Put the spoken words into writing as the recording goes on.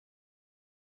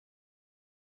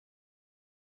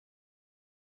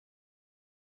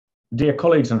Dear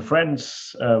colleagues and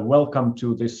friends, welcome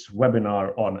to this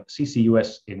webinar on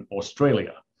CCUS in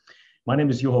Australia. My name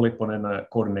is Juho Lipponen,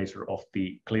 coordinator of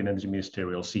the Clean Energy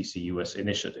Ministerial CCUS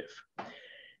initiative.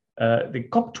 The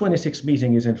COP26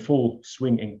 meeting is in full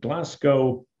swing in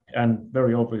Glasgow and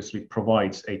very obviously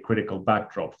provides a critical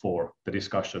backdrop for the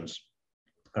discussions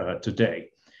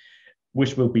today,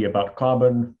 which will be about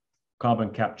carbon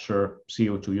capture,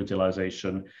 CO2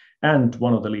 utilization, and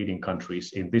one of the leading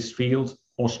countries in this field,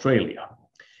 Australia.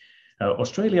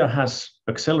 Australia has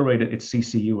accelerated its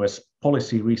CCUS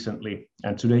policy recently,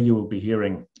 and today you will be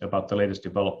hearing about the latest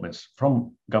developments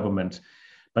from government,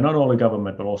 but not only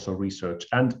government, but also research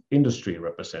and industry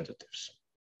representatives.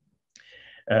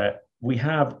 We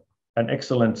have an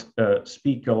excellent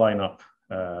speaker lineup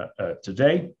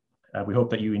today. We hope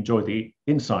that you enjoy the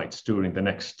insights during the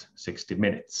next 60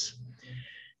 minutes.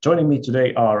 Joining me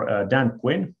today are Dan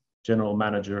Quinn, General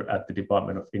Manager at the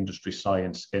Department of Industry,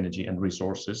 Science, Energy and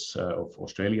Resources of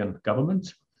Australian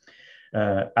Government,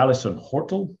 Alison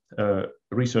Hortel,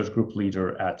 Research Group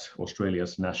Leader at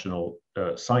Australia's National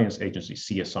Science Agency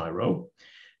CSIRO,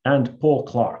 and Paul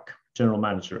Clark, General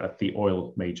Manager at the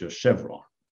oil major Chevron.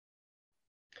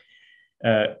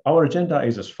 Our agenda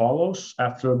is as follows.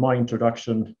 After my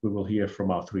introduction, we will hear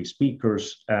from our three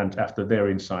speakers, and after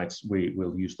their insights, we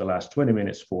will use the last 20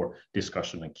 minutes for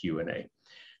discussion and Q&A.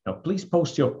 Now, please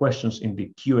post your questions in the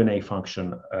Q&A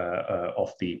function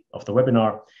of the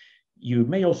webinar. You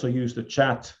may also use the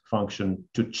chat function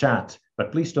to chat,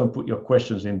 but please don't put your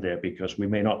questions in there because we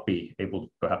may not be able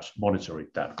to perhaps monitor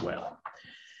it that well.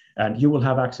 And you will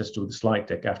have access to the slide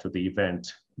deck after the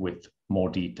event with more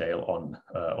detail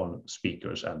on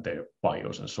speakers and their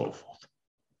bios and so forth.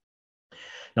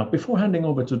 Now, before handing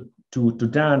over to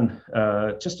Dan,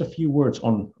 just a few words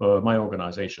on my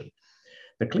organization.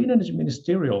 The Clean Energy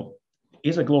Ministerial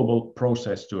is a global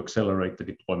process to accelerate the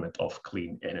deployment of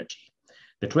clean energy.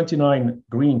 The 29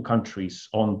 green countries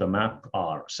on the map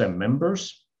are CEM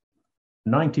members.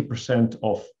 90%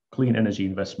 of clean energy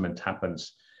investment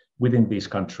happens within these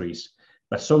countries,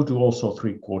 but so do also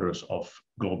 3/4 of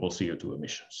global CO2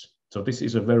 emissions. So this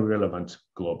is a very relevant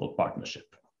global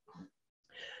partnership.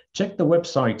 Check the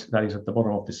website that is at the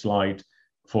bottom of the slide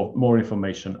for more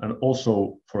information, and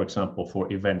also, for example,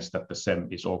 for events that the CEM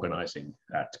is organizing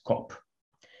at COP.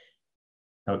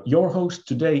 Now, your host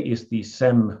today is the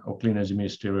CEM, or Clean Energy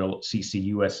Ministerial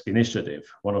CCUS initiative,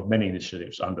 one of many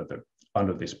initiatives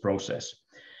under this process.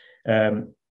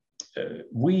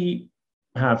 We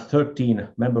have 13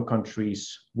 member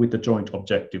countries with the joint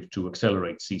objective to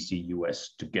accelerate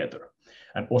CCUS together.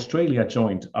 And Australia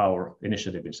joined our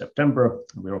initiative in September.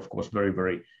 We're of course very,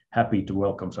 very happy to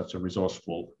welcome such a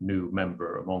resourceful new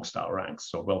member amongst our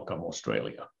ranks. So welcome,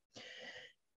 Australia.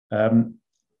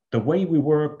 The way we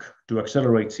work to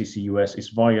accelerate CCUS is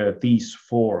via these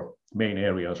 4 main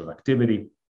areas of activity.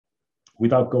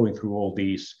 Without going through all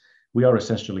these, we are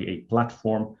essentially a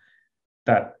platform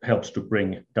that helps to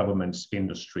bring governments,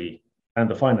 industry, and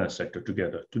the finance sector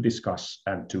together to discuss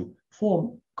and to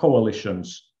form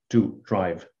coalitions to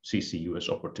drive CCUS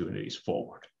opportunities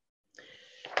forward.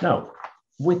 Now,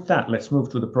 with that, let's move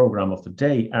to the program of the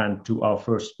day and to our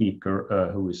first speaker,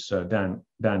 who is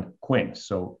Dan Quinn.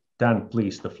 So Dan,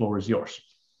 please, the floor is yours.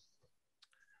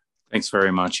 Thanks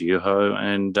very much, Juho.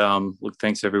 And look,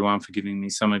 thanks everyone for giving me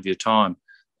some of your time.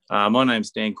 My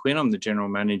name's Dan Quinn. I'm the General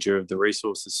Manager of the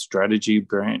Resources Strategy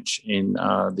branch in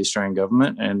the Australian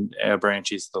Government, and our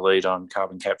branch is the lead on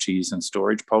carbon capture, use and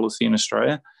storage policy in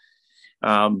Australia.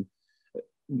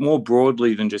 More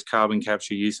broadly than just carbon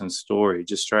capture, use and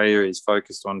storage, Australia is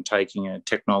focused on taking a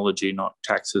technology, not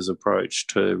taxes approach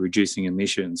to reducing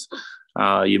emissions.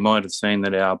 You might have seen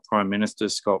that our Prime Minister,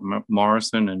 Scott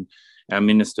Morrison, and our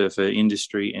Minister for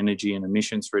Industry, Energy and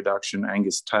Emissions Reduction,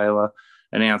 Angus Taylor,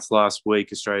 announced last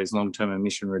week Australia's long-term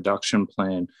emission reduction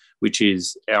plan, which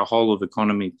is our whole of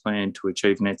economy plan to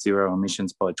achieve net zero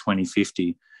emissions by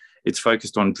 2050. It's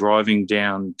focused on driving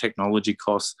down technology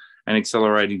costs and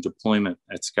accelerating deployment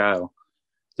at scale.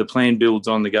 The plan builds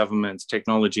on the government's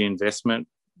technology investment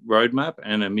roadmap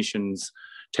and emissions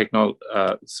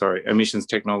technology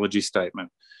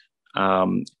statement.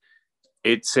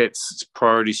 It sets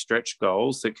priority stretch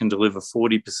goals that can deliver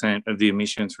 40% of the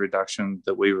emissions reduction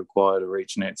that we require to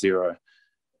reach net zero.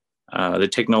 The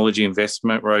technology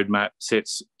investment roadmap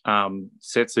sets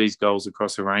these goals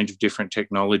across a range of different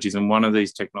technologies, and one of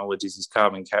these technologies is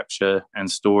carbon capture and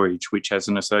storage, which has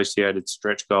an associated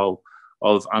stretch goal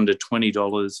of under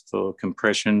 $20 for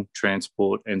compression,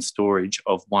 transport and storage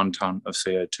of 1 tonne of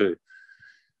CO2.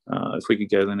 If we could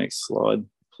go to the next slide,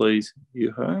 please,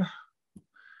 Juho.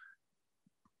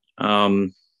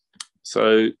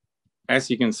 So As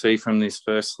you can see from this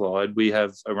first slide, we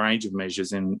have a range of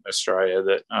measures in Australia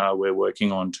that we're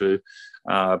working on to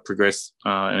progress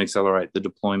and accelerate the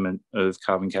deployment of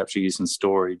carbon capture, use and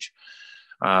storage.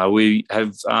 We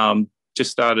have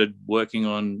just started working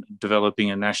on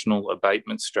developing a national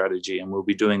abatement strategy, and we'll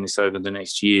be doing this over the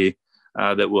next year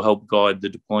that will help guide the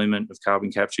deployment of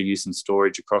carbon capture, use and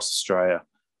storage across Australia.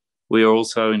 We are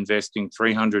also investing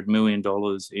 $300 million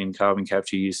in carbon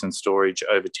capture, use and storage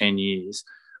over 10 years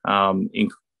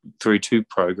through two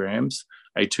programs,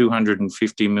 a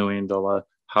 $250 million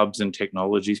Hubs and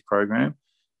Technologies program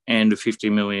and a $50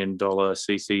 million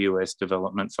CCUS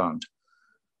Development Fund.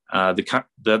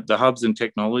 The Hubs and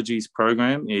Technologies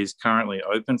program is currently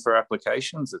open for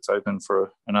applications. It's open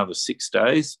for another 6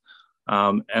 days.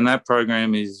 And that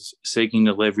program is seeking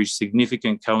to leverage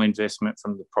significant co-investment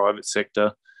from the private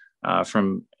sector,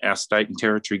 from our state and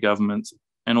territory governments,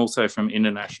 and also from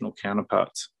international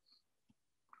counterparts.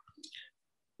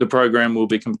 The program will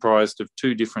be comprised of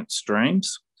two different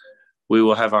streams. We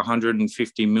will have a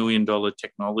 $150 million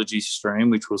technology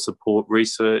stream, which will support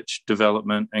research,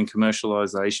 development and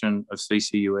commercialization of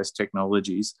CCUS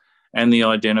technologies and the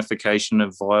identification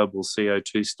of viable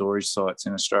CO2 storage sites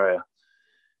in Australia.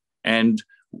 And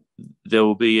there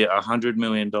will be a $100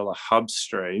 million hub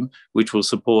stream, which will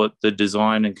support the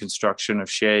design and construction of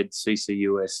shared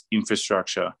CCUS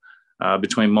infrastructure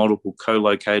between multiple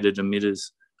co-located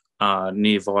emitters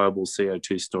near viable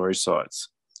CO2 storage sites.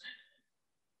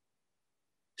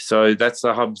 So that's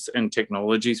the Hubs and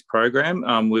Technologies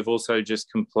program. We've also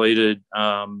just completed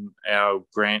our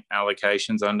grant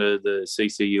allocations under the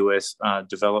CCUS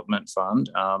Development Fund,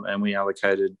 and we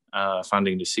allocated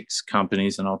funding to 6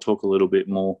 companies, and I'll talk a little bit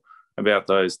more about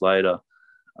those later.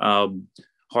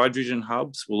 Hydrogen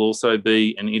hubs will also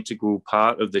be an integral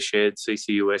part of the shared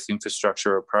CCUS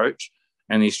infrastructure approach,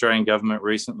 and the Australian government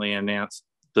recently announced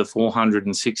the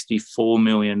 $464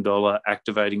 million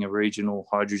Activating a Regional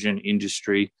Hydrogen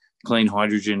Industry Clean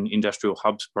Hydrogen Industrial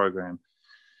Hubs program,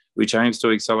 which aims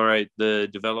to accelerate the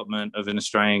development of an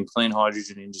Australian clean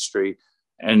hydrogen industry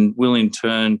and will in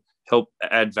turn help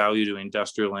add value to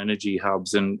industrial energy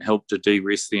hubs and help to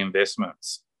de-risk the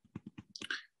investments.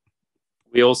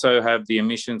 We also have the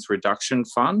Emissions Reduction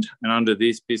Fund, and under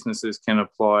this, businesses can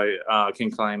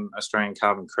claim Australian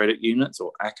Carbon Credit Units,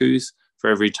 or ACCUs, for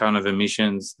every tonne of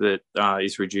emissions that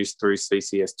is reduced through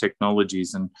CCS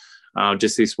technologies. And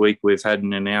just this week, we've had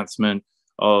an announcement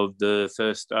of the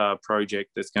first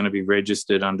project that's going to be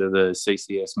registered under the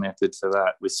CCS method for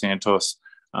that, with Santos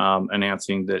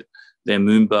announcing that their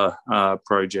Moomba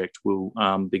project will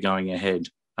be going ahead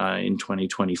in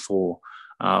 2024.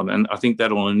 And I think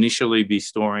that'll initially be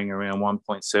storing around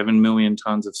 1.7 million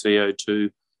tonnes of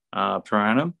CO2 per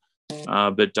annum,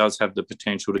 but does have the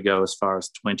potential to go as far as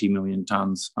 20 million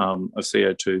tonnes of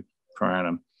CO2 per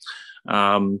annum.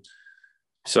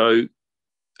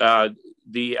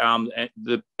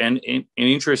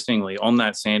 Interestingly, on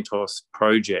that Santos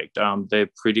project, they're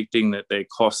predicting that their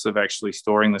costs of actually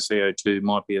storing the CO2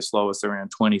 might be as low as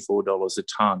around $24 a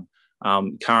tonne.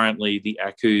 Currently, the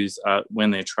ACCUs,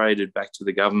 when they're traded back to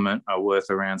the government, are worth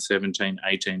around $17,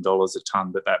 $18 a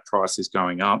tonne, but that price is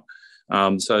going up.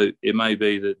 So it may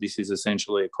be that this is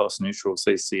essentially a cost-neutral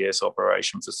CCS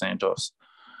operation for Santos.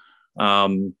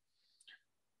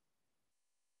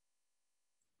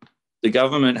 The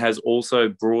government has also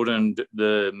broadened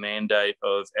the mandate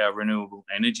of our Renewable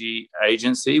Energy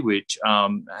Agency, which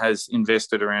has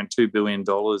invested around $2 billion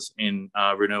in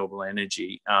renewable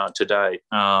energy today.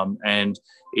 And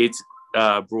its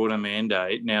broader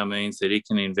mandate now means that it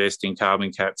can invest in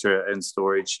carbon capture and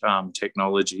storage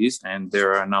technologies, and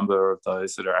there are a number of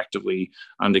those that are actively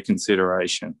under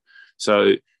consideration.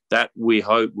 So that, we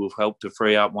hope, will help to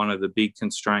free up one of the big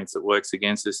constraints that works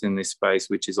against us in this space,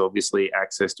 which is obviously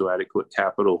access to adequate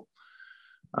capital.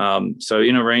 So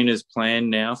in ARENA's plan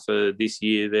now for this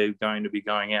year, they're going to be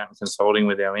going out and consulting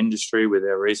with our industry, with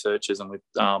our researchers and with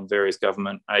various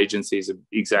government agencies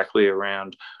exactly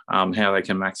around how they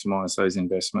can maximise those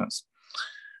investments.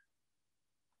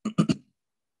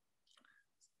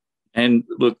 And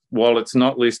look, while it's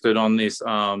not listed on this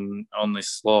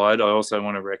slide, I also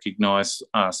want to recognise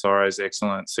CSIRO's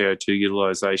excellent CO2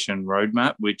 utilisation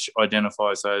roadmap, which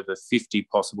identifies over 50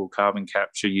 possible carbon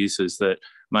capture uses that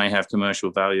may have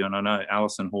commercial value. And I know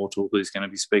Alison Hortle, who's going to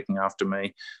be speaking after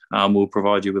me, will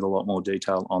provide you with a lot more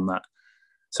detail on that.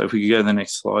 So if we could go to the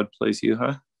next slide, please,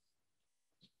 Yuho.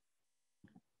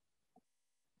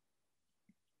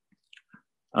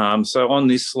 So on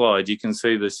this slide, you can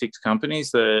see the 6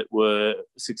 companies that were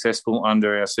successful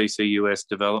under our CCUS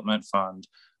Development Fund.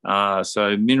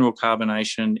 So Mineral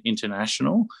Carbonation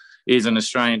International is an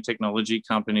Australian technology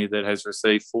company that has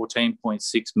received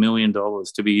 $14.6 million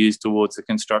to be used towards the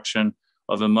construction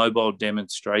of a mobile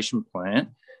demonstration plant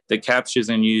that captures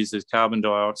and uses carbon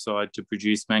dioxide to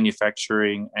produce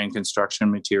manufacturing and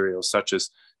construction materials such as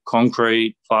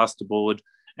concrete, plasterboard,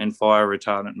 and fire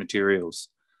retardant materials.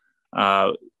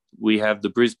 We have the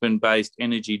Brisbane-based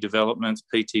Energy Developments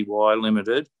Pty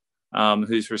Limited,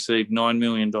 who's received $9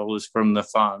 million from the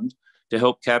fund to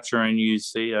help capture and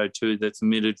use CO2 that's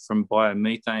emitted from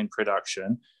biomethane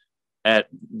production at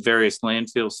various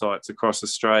landfill sites across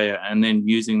Australia, and then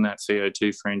using that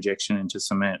CO2 for injection into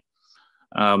cement.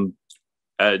 A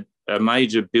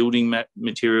major building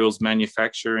materials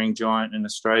manufacturing giant in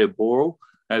Australia, Boral,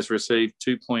 has received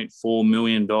 $2.4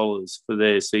 million for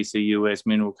their CCUS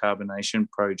mineral carbonation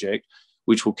project,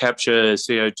 which will capture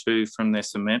CO2 from their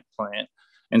cement plant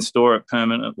and store it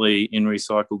permanently in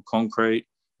recycled concrete,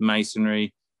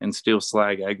 masonry, and steel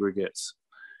slag aggregates.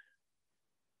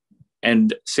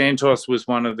 And Santos was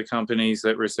one of the companies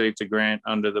that received a grant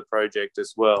under the project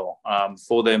as well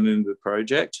for their Moomba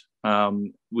project,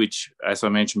 which, as I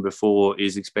mentioned before,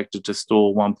 is expected to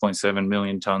store 1.7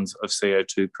 million tonnes of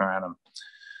CO2 per annum.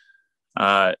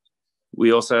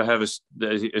 We also have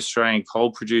the Australian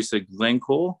coal producer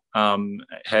Glencore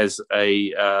has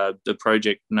the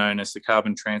project known as the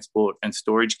Carbon Transport and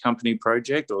Storage Company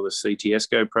project, or the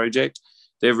CTSCO project.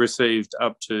 They've received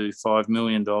up to $5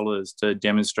 million to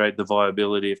demonstrate the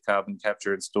viability of carbon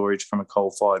capture and storage from a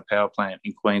coal-fired power plant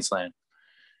in Queensland.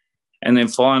 And then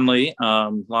finally,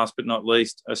 last but not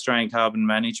least, Australian Carbon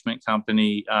Management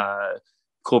Company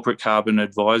Corporate Carbon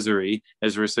Advisory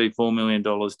has received $4 million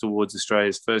towards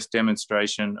Australia's first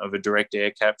demonstration of a direct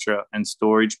air capture and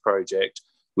storage project,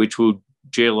 which will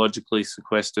geologically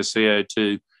sequester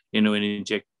CO2 into an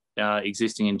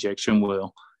existing injection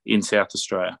well in South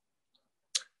Australia.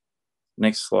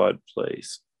 Next slide,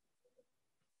 please.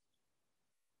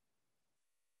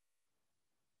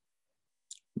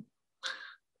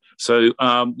 So,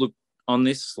 look, on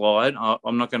this slide,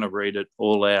 I'm not going to read it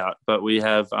all out, but we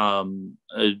have a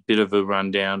bit of a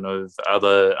rundown of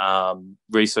other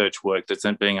research work that's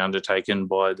being undertaken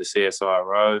by the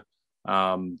CSIRO,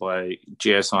 by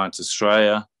Geoscience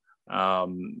Australia,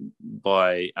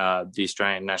 by the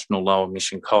Australian National Low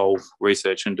Emission Coal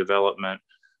Research and Development,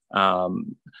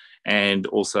 and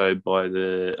also by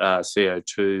the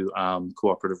CO2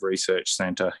 Cooperative Research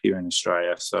Centre here in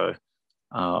Australia. So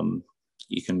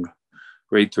you can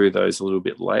read through those a little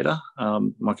bit later.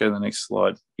 Might go to the next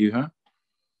slide, Yuha.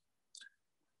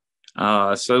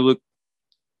 So look,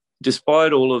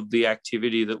 despite all of the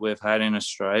activity that we've had in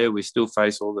Australia, we still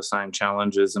face all the same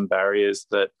challenges and barriers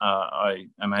that I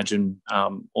imagine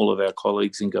all of our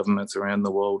colleagues in governments around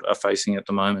the world are facing at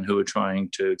the moment, who are trying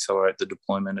to accelerate the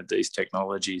deployment of these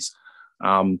technologies.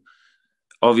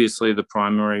 Obviously, the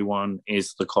primary one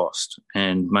is the cost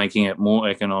and making it more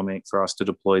economic for us to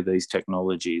deploy these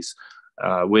technologies.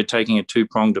 We're taking a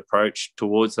two-pronged approach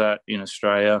towards that in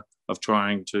Australia, of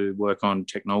trying to work on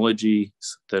technologies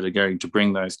that are going to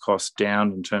bring those costs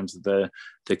down in terms of the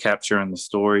capture and the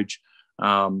storage,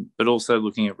 but also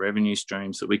looking at revenue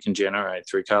streams that we can generate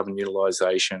through carbon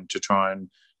utilisation to try and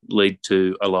lead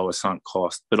to a lower sunk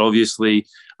cost. But obviously,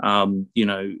 you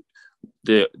know,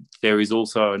 there is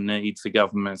also a need for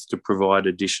governments to provide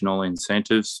additional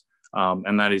incentives,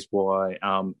 and that is why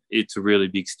it's a really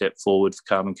big step forward for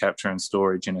carbon capture and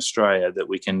storage in Australia, that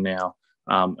we can now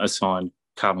assign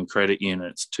carbon credit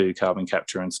units to carbon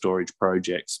capture and storage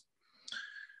projects.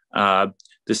 The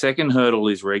second hurdle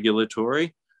is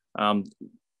regulatory.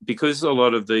 Because a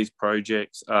lot of these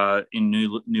projects are in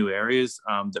new areas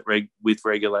with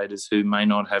regulators who may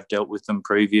not have dealt with them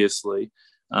previously,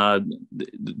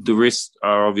 the risks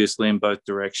are obviously in both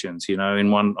directions. You know,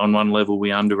 on one level,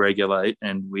 we under-regulate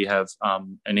and we have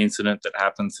an incident that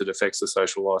happens that affects the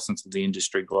social license of the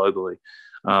industry globally.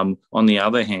 On the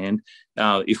other hand,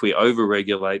 if we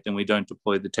over-regulate, then we don't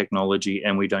deploy the technology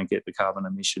and we don't get the carbon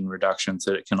emission reductions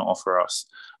that it can offer us.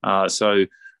 So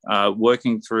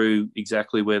working through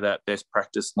exactly where that best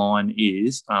practice line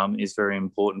is very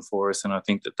important for us. And I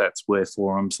think that that's where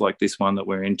forums like this one that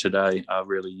we're in today are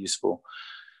really useful.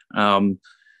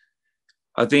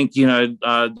 I think, you know,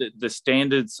 the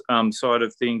standards side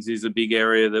of things is a big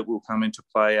area that will come into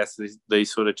play as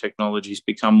these sort of technologies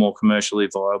become more commercially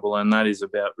viable, and that is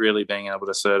about really being able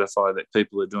to certify that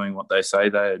people are doing what they say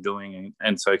they are doing,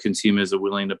 and so consumers are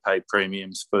willing to pay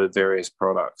premiums for various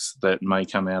products that may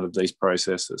come out of these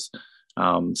processes,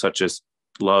 such as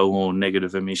low or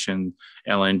negative emission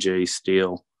LNG,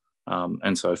 steel,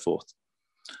 and so forth.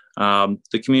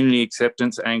 The community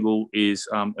acceptance angle is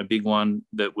a big one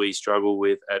that we struggle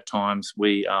with at times.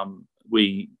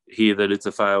 we hear that it's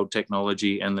a failed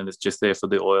technology and that it's just there for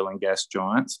the oil and gas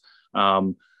giants.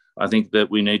 I think that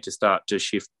we need to start to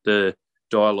shift the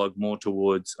dialogue more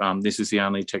towards this is the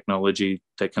only technology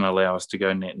that can allow us to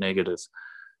go net negative.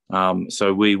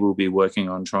 So we will be working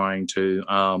on trying to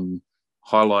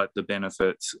highlight the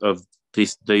benefits of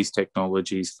these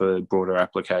technologies for broader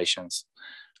applications.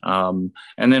 And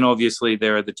then obviously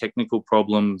there are the technical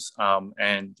problems,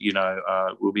 and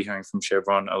we'll be hearing from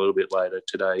Chevron a little bit later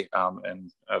today.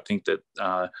 And I think that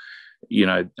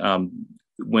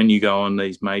when you go on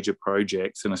these major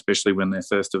projects, and especially when they're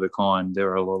first of a kind,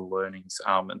 there are a lot of learnings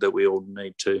that we all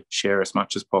need to share as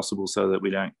much as possible so that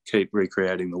we don't keep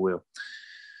recreating the wheel.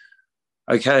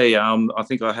 Okay, I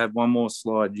think I have one more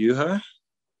slide, Juho.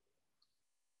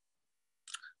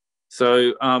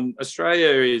 So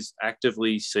Australia is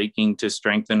actively seeking to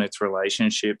strengthen its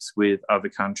relationships with other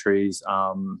countries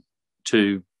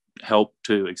to help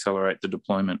to accelerate the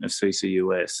deployment of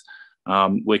CCUS.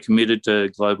 We're committed to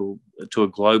a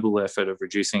global effort of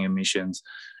reducing emissions,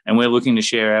 and we're looking to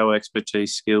share our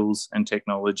expertise, skills and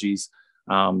technologies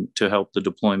to help the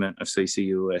deployment of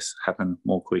CCUS happen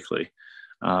more quickly.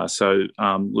 So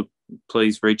look,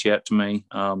 please reach out to me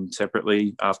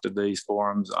separately after these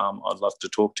forums. I'd love to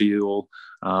talk to you all,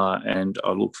 and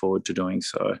I look forward to doing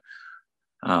so.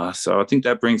 So I think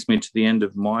that brings me to the end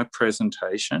of my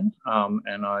presentation,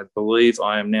 and I believe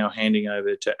I am now handing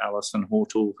over to Alison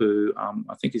Hortle, who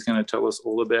I think is going to tell us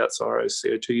all about CSIRO's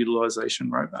CO2 utilisation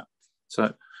roadmap.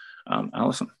 So,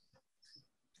 Alison.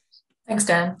 Thanks,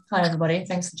 Dan. Hi, everybody.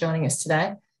 Thanks for joining us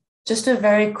today. Just a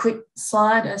very quick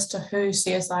slide as to who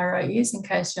CSIRO is, in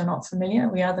case you're not familiar.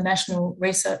 We are the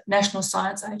National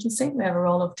Science Agency. We have a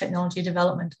role of technology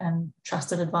development and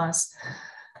trusted advice.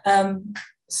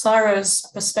 CSIRO's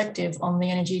perspective on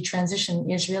the energy transition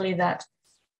is really that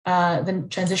the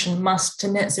transition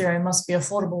to net zero must be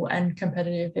affordable and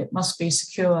competitive. It must be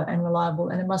secure and reliable,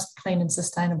 and it must be clean and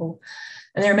sustainable.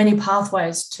 And there are many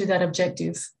pathways to that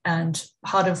objective. And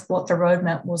part of what the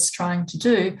roadmap was trying to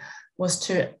do was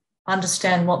to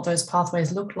understand what those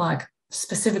pathways look like,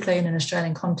 specifically in an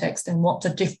Australian context, and what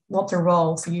the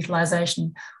role for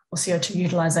utilisation or CO2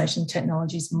 utilisation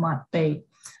technologies might be.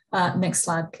 Next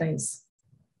slide, please.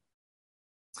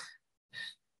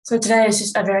 So today is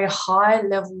just a very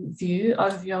high-level overview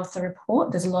of the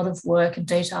report. There's a lot of work and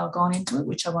detail gone into it,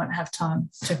 which I won't have time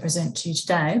to present to you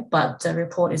today, but the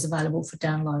report is available for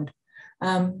download.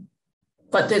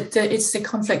 But it's the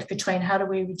conflict between how do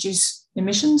we reduce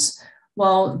emissions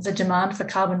while the demand for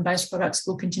carbon-based products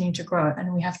will continue to grow,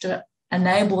 and we have to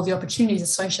enable the opportunities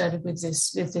associated with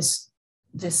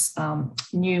this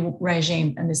new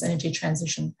regime and this energy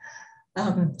transition.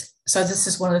 So this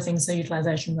is one of the things the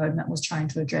utilisation roadmap was trying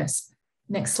to address.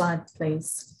 Next slide,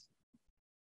 please.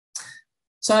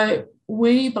 So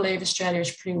we believe Australia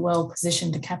is pretty well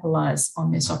positioned to capitalise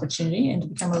on this opportunity and to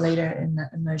become a leader in the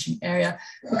emerging area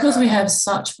because we have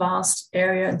such vast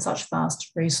area and such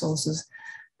vast resources.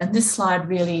 And this slide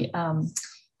really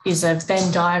is a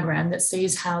Venn diagram that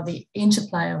sees how the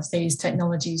interplay of these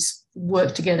technologies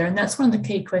work together. And that's one of the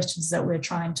key questions that we're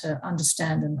trying to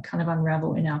understand and kind of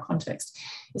unravel in our context,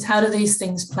 is how do these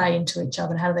things play into each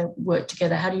other? How do they work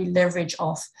together? How do you leverage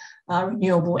off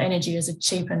renewable energy as a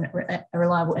cheap and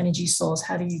reliable energy source?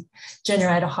 How do you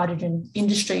generate a hydrogen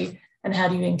industry? And how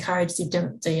do you encourage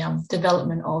the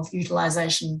development of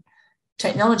utilisation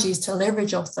technologies to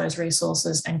leverage off those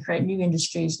resources and create new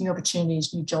industries, new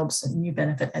opportunities, new jobs, and new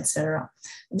benefit, etc.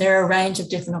 There are a range of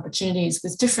different opportunities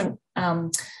with different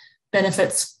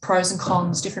benefits, pros and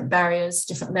cons, different barriers,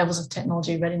 different levels of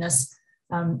technology readiness.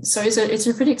 So it's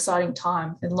a pretty exciting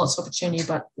time and lots of opportunity,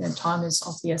 but time is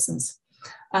of the essence.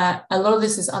 A lot of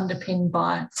this is underpinned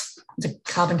by the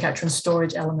carbon capture and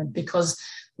storage element, because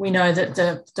we know that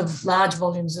the large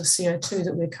volumes of CO2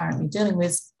 that we're currently dealing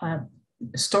with,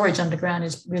 storage underground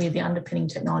is really the underpinning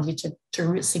technology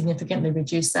to significantly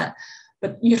reduce that.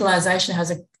 But utilisation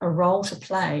has a role to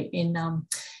play in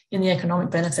the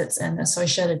economic benefits and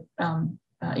associated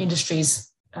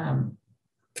industries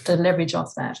to leverage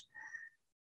off that.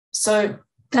 So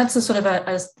that's a sort of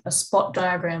a spot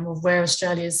diagram of where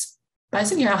Australia's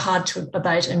basically how hard to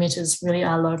abate emitters really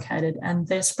are located, and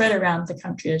they're spread around the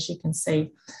country, as you can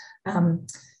see.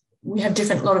 We have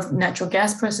a lot of natural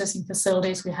gas processing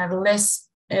facilities. We have less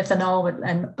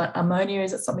ethanol, but ammonia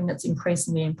is something that's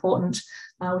increasingly important.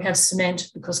 We have cement,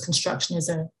 because construction is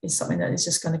something that is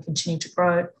just going to continue to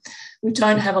grow. We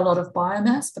don't have a lot of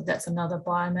biomass, but that's another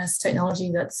biomass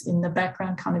technology that's in the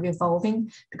background kind of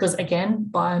evolving, because again,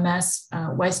 biomass,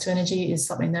 waste to energy is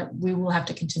something that we will have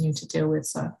to continue to deal with.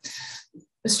 So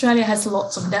Australia has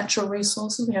lots of natural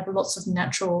resources. We have lots of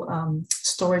natural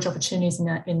storage opportunities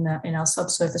in our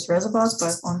subsurface reservoirs,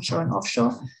 both onshore and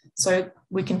offshore. So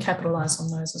we can capitalise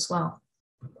on those as well.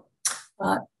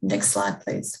 Next slide,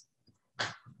 please.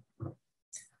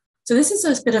 So this is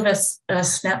a bit of a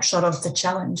snapshot of the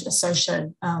challenge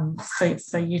associated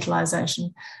for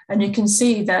utilisation. And you can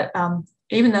see that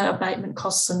even though abatement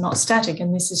costs are not static,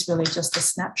 and this is really just a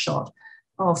snapshot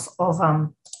of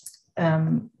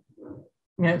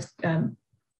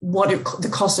the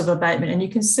cost of abatement. And you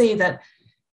can see that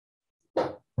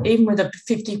even with a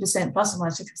 50% plus or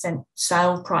minus 50%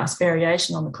 sale price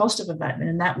variation on the cost of abatement,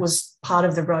 and that was part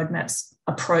of the roadmap's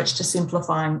approach to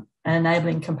simplifying and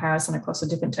enabling comparison across the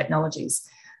different technologies,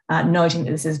 noting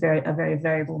that this is a very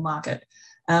variable market.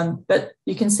 But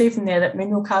you can see from there that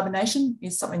mineral carbonation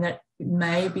is something that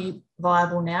may be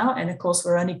viable now. And of course,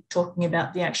 we're only talking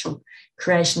about the actual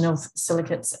creation of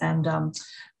silicates and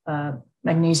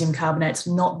magnesium carbonates,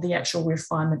 not the actual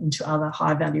refinement into other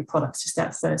high value products, just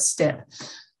that first step.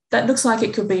 That looks like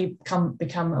it could become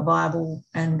a viable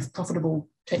and profitable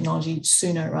technology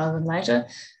sooner rather than later.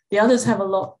 The others have a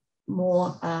lot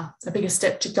more, a bigger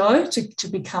step to go to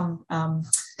become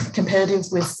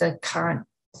competitive with the current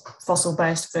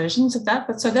fossil-based versions of that.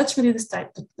 But so that's really a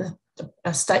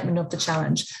statement of the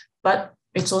challenge, but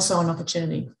it's also an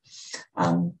opportunity.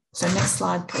 So next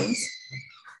slide, please.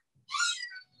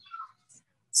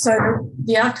 So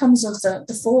the outcomes of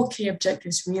the four key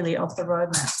objectives really of the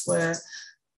roadmap were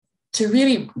to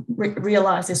really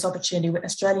realise this opportunity.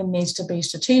 Australia needs to be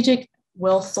strategic,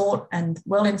 well thought and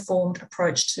well-informed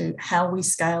approach to how we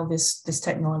scale this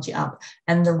technology up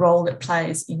and the role it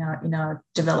plays in our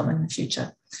development in the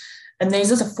future. And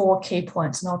these are the four key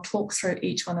points, and I'll talk through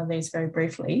each one of these very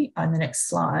briefly in the next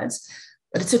slides.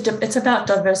 But it's about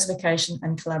diversification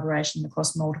and collaboration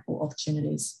across multiple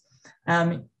opportunities.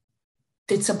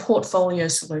 It's a portfolio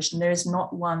solution. There is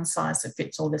not one size that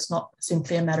fits all. It's not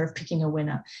simply a matter of picking a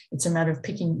winner. It's a matter of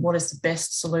picking what is the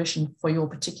best solution for your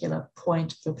particular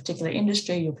point, your particular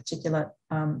industry, your particular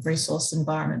resource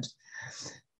environment.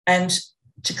 And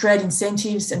to create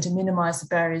incentives and to minimise the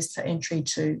barriers for entry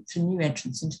to new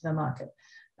entrants into the market.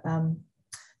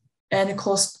 And of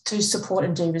course, to support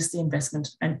and de-risk the investment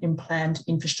and in planned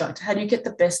infrastructure. How do you get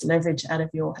the best leverage out of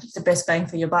the best bang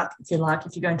for your buck, if you like?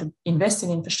 If you're going to invest in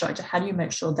infrastructure, how do you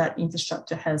make sure that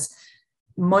infrastructure has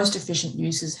most efficient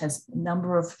uses, has a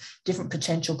number of different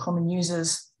potential common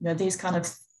users, these kind of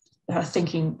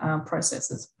thinking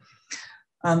processes.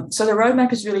 So the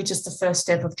roadmap is really just the first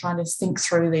step of trying to think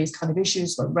through these kind of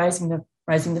issues, like raising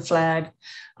the flag,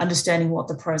 understanding what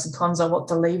the pros and cons are, what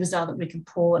the levers are that we can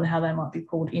pull and how they might be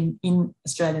pulled in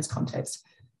Australia's context.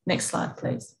 Next slide,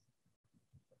 please.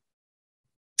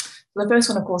 The first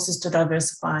one, of course, is to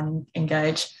diversify and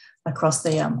engage across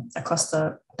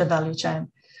the value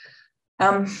chain.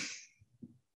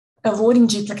 Avoiding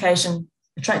duplication,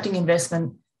 attracting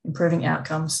investment, improving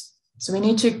outcomes. So we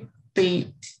need to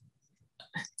be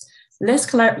less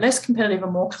competitive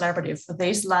and more collaborative for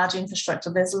these large infrastructure.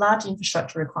 There's large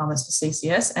infrastructure requirements for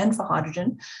CCS and for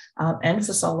hydrogen and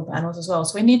for solar panels as well.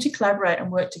 So we need to collaborate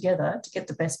and work together to get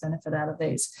the best benefit out of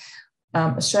these.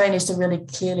 Australia needs to really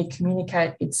clearly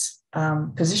communicate its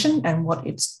position and what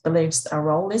it believes our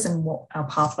role is and what our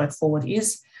pathway forward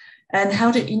is, and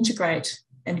how to integrate,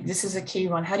 and this is a key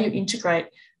one, how do you integrate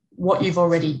what you've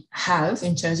already have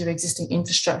in terms of existing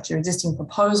infrastructure, existing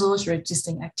proposals, your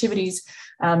existing activities,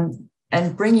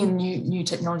 and bring in new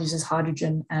technologies as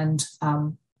hydrogen and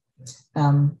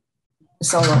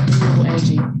solar, renewable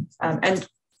energy, and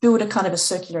build a kind of a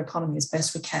circular economy as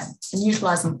best we can, and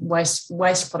utilising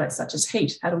waste products such as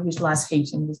heat. How do we utilise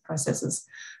heat in these processes?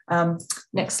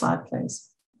 Next slide, please.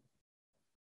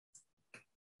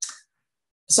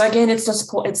 So again, it's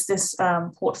this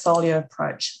portfolio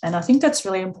approach, and I think that's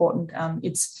really important.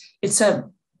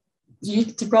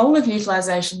 The role of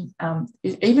utilisation,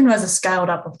 even as a scaled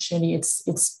up opportunity,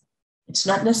 it's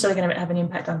not necessarily going to have an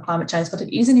impact on climate change, but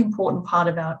it is an important part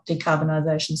of our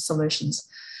decarbonisation solutions.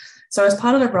 So as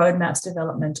part of the roadmap's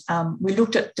development, we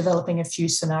looked at developing a few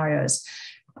scenarios,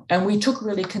 and we took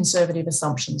really conservative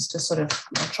assumptions to sort of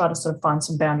try to find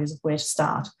some boundaries of where to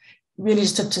start, really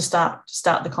just to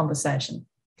start the conversation.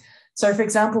 So, for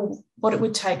example, what it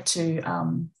would take to,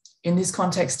 in this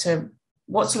context,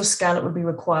 what sort of scale it would be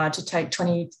required to take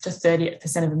 20 to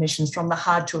 30% of emissions from the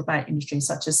hard to abate industries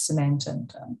such as cement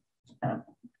and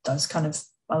those kind of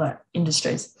other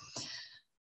industries.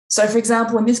 So, for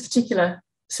example, in this particular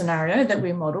scenario that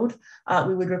we modelled,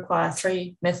 we would require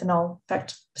 3 methanol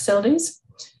facilities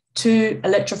 2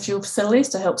 electrofuel facilities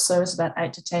to help service about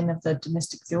 8 to 10 of the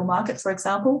domestic fuel market, for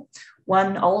example.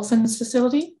 1 olefins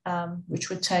facility, which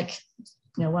would take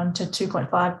 1 to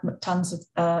 2.5 tonnes of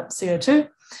CO2,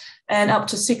 and up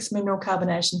to 6 mineral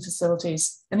carbonation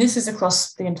facilities. And this is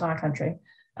across the entire country,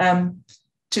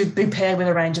 to be paired with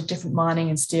a range of different mining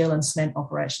and steel and cement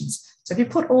operations. So if you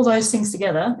put all those things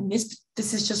together, and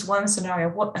this is just one scenario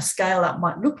of what a scale up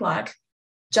might look like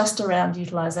just around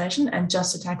utilisation and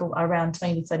just to tackle around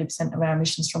 20 to 30% of our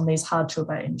emissions from these hard to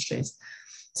abate industries.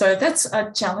 So that's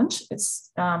a challenge.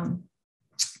 It's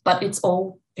but it's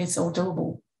all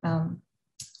doable.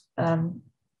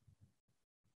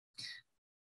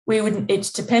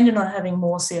 It's dependent on having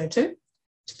more CO2,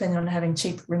 dependent on having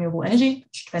cheap renewable energy,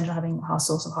 dependent on having a high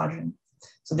source of hydrogen.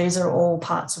 So these are all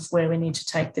parts of where we need to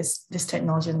take this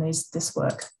technology and this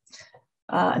work.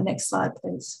 Next slide,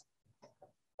 please.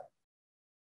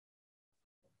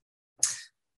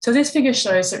 So this figure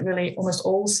shows that really almost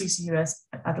all CCUS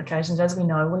applications, as we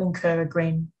know, will incur a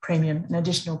green premium, an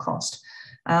additional cost.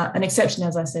 An exception,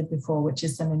 as I said before, which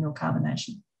is the mineral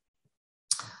carbonation.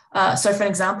 So for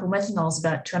example, methanol is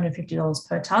about $250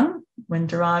 per tonne when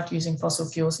derived using fossil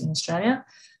fuels in Australia.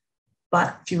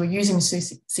 But if you were using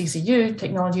CCU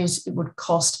technologies, it would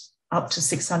cost up to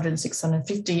 $600,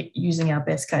 $650 using our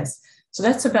best case. So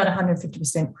that's about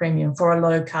 150% premium for a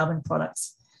low carbon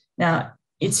products. Now,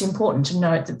 it's important to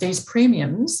note that these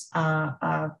premiums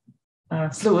are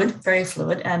fluid, very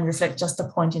fluid, and reflect just a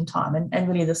point in time and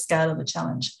really the scale of the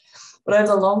challenge. But over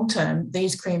the long term,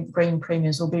 these green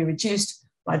premiums will be reduced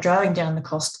by driving down the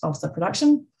cost of the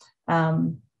production.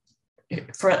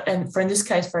 For in this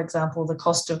case, for example, the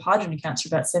cost of hydrogen accounts for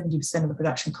about 70% of the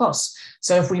production costs.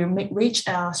 So if we reach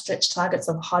our stretch targets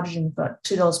of hydrogen for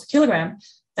 $2 per kilogram,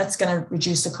 that's going to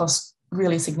reduce the cost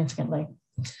really significantly.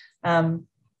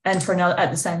 And for another,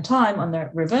 at the same time, on the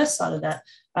reverse side of that,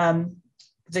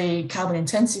 the carbon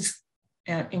intensive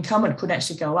incumbent could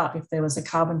actually go up if there was a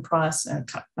carbon price,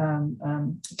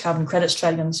 carbon credits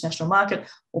trading on the international market,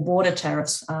 or border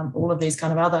tariffs. All of these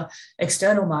kind of other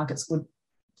external markets would,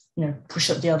 push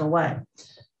it the other way.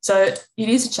 So it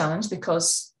is a challenge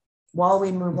because while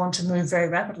we want to move very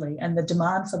rapidly and the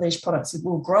demand for these products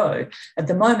will grow, at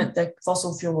the moment the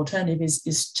fossil fuel alternative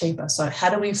is cheaper. So how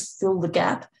do we fill the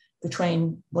gap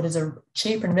between what is a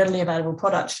cheap and readily available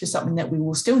product to something that we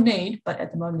will still need, but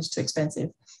at the moment is too expensive?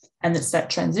 And it's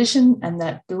that transition and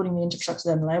that building the infrastructure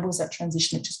that enables that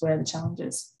transition, which is where the challenge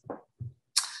is.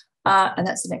 And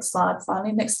that's the next slide.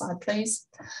 Finally, next slide, please.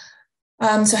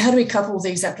 So how do we couple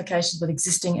these applications with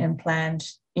existing and planned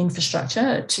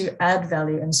infrastructure to add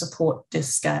value and support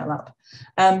this scale up?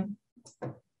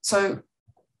 So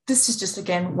this is just,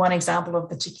 again, one example of a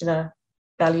particular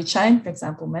value chain, for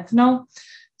example, methanol.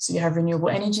 So you have renewable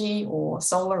energy or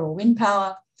solar or wind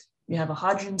power. You have a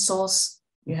hydrogen source.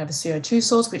 You have a CO2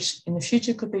 source, which in the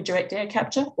future could be direct air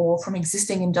capture or from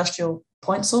existing industrial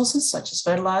point sources, such as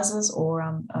fertilizers or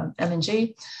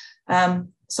LNG.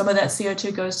 Some of that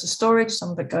CO2 goes to storage. Some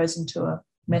of it goes into a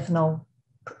methanol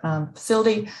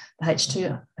facility. The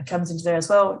H2 comes into there as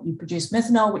well. You produce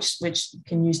methanol, which you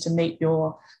can use to meet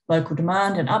your local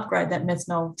demand and upgrade that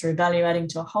methanol through value adding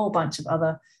to a whole bunch of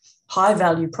other high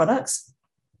value products,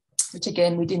 which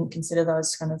again, we didn't consider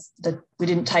those we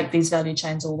didn't take these value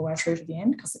chains all the way through to the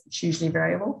end because it's hugely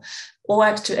variable,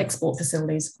 or to export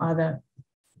facilities, either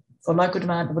for local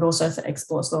demand, but also for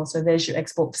export as well. So there's your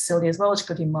export facility as well, which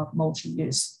could be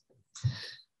multi-use.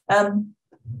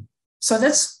 So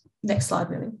that's next slide,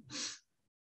 really.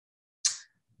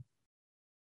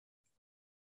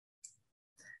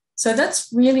 So that's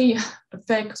really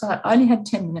because I only had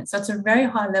 10 minutes. That's a very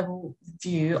high level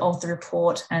view of the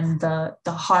report and the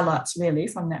highlights really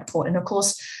from that report. And of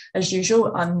course, as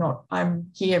usual, I'm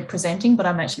here presenting, but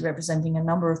I'm actually representing a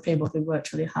number of people who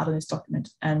worked really hard on this document.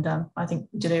 And I think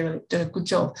we did a good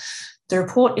job. The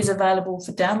report is available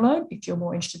for download if you're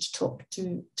more interested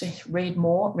to read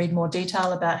more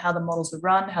detail about how the models were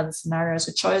run, how the scenarios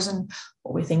were chosen,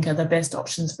 what we think are the best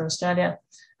options for Australia.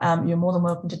 You're more than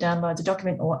welcome to download the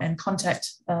document and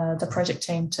contact the project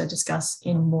team to discuss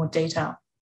in more detail.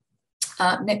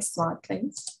 Next slide,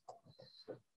 please.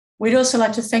 We'd also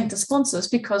like to thank the sponsors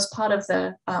because part of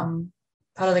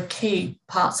the key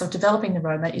parts of developing the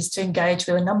roadmap is to engage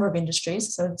with a number of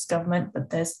industries. So it's government, but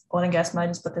there's oil and gas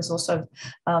majors, but there's also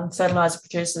fertilizer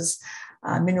producers,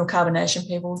 mineral carbonation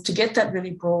people, to get that really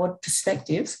broad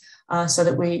perspective so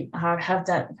that we have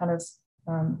that kind of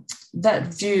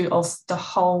that view of the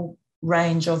whole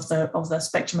range of the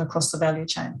spectrum across the value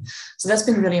chain. So that's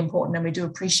been really important, and we do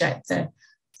appreciate the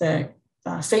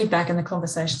feedback and the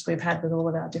conversations we've had with all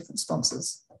of our different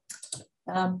sponsors.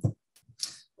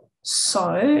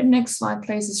 So next slide,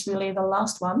 please, is really the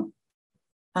last one.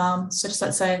 So just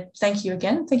like to say thank you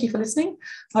again. Thank you for listening.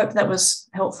 I hope that was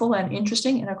helpful and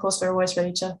interesting. And of course, we're always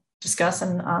ready to discuss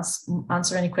and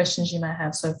answer any questions you may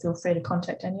have. So feel free to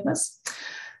contact any of us.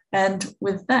 And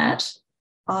with that,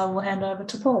 I will hand over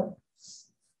to Paul.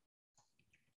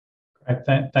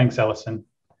 Great. Thanks, Alison.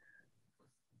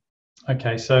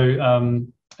 Okay, so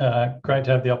great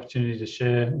to have the opportunity to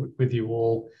share with you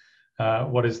all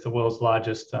what is the world's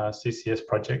largest CCS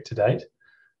project to date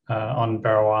on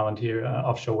Barrow Island here,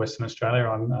 offshore Western Australia.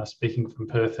 I'm speaking from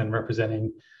Perth and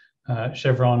representing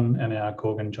Chevron and our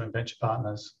Gorgon joint venture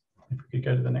partners. If we could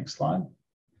go to the next slide.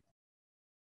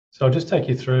 So I'll just take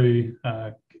you through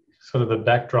sort of the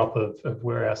backdrop of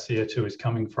where our CO2 is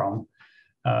coming from.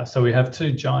 So we have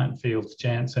two giant fields,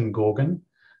 Jansz and Gorgon.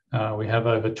 We have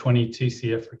over 20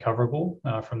 TCF recoverable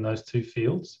from those two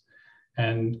fields,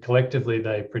 and collectively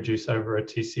they produce over a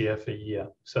TCF a year.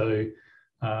 So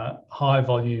high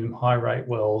volume, high rate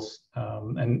wells,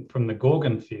 and from the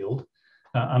Gorgon field,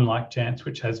 unlike Jansz,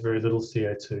 which has very little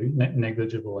CO2,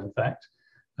 negligible in fact,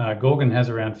 Gorgon has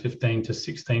around 15 to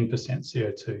 16%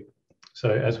 CO2. So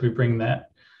as we bring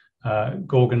that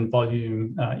Gorgon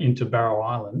volume into Barrow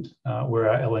Island, where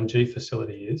our LNG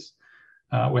facility is,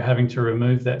 we're having to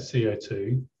remove that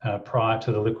CO2 prior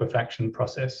to the liquefaction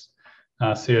process.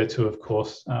 CO2, of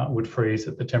course, would freeze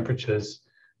at the temperatures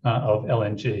of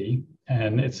LNG,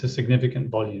 and it's a significant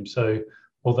volume. So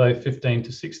although 15 to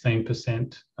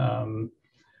 16%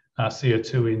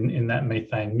 CO2 in that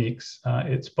methane mix,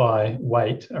 it's by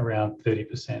weight around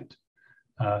 30%.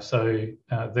 So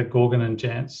the Gorgon and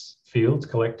Jansz fields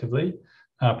collectively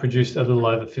produced a little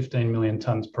over 15 million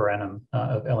tonnes per annum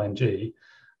of LNG,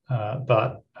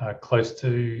 but close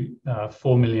to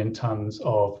 4 million tonnes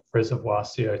of reservoir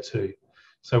CO2.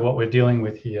 So what we're dealing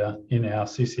with here in our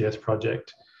CCS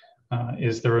project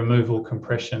is the removal,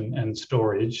 compression and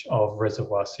storage of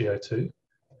reservoir CO2.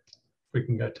 We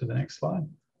can go to the next slide.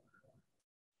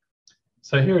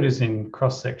 So here it is in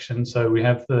cross section. So we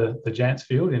have the Jansz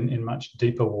field in much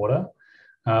deeper water,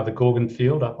 the Gorgon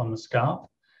field up on the scarp,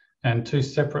 and two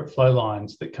separate flow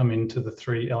lines that come into the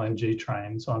three LNG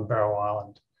trains on Barrow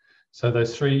Island. So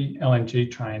those three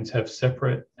LNG trains have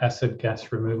separate acid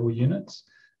gas removal units.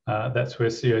 That's where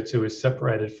CO2 is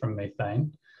separated from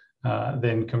methane,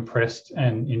 then compressed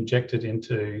and injected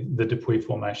into the Dupuy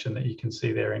formation that you can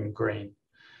see there in green.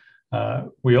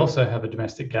 We also have a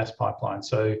domestic gas pipeline.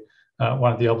 So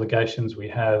one of the obligations we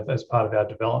have as part of our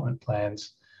development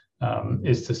plans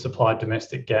is to supply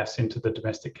domestic gas into the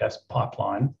domestic gas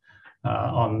pipeline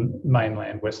on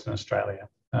mainland Western Australia.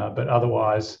 But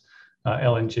otherwise,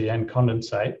 LNG and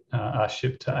condensate are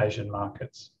shipped to Asian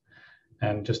markets.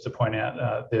 And just to point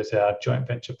out, there's our joint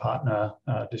venture partner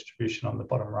distribution on the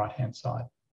bottom right-hand side.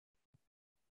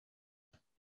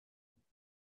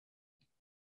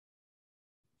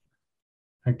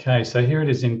 Okay, so here it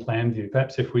is in plan view.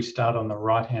 Perhaps if we start on the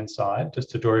right-hand side,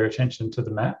 just to draw your attention to the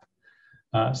map.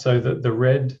 So the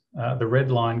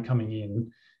red line coming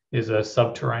in is a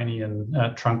subterranean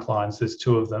trunk lines. There's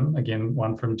two of them. Again,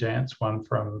 one from Jansz, one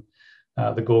from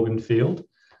the Gorgon field.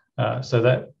 So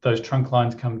that those trunk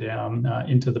lines come down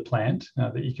into the plant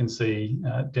that you can see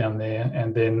down there.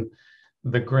 And then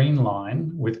the green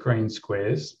line with green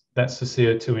squares, that's the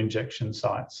CO2 injection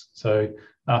sites. So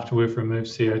after we've removed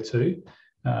CO2,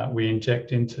 we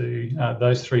inject into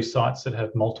those three sites that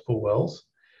have multiple wells.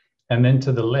 And then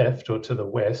to the left or to the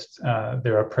west,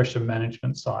 there are pressure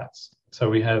management sites. So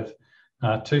we have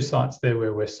two sites there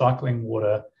where we're cycling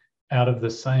water out of the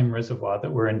same reservoir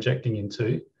that we're injecting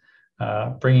into,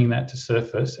 bringing that to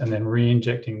surface and then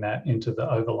re-injecting that into the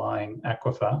overlying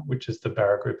aquifer, which is the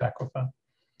Barrow Group aquifer.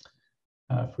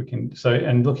 If we can, so,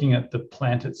 and looking at the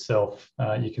plant itself,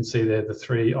 you can see there the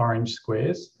three orange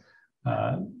squares.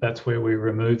 That's where we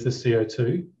remove the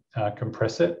CO2,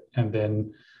 compress it, and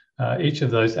then each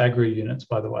of those agri units,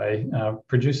 by the way,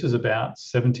 produces about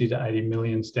 70 to 80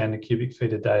 million standard cubic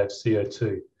feet a day of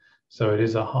CO2. So it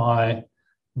is a high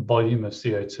volume of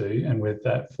CO2, and with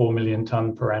that 4 million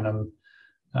tonne per annum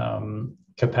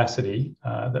capacity,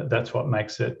 that's what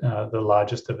makes it the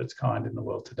largest of its kind in the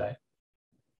world today.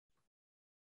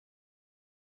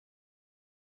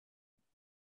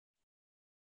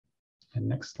 And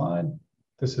next slide.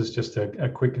 This is just a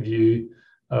quick view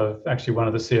of actually one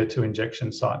of the CO2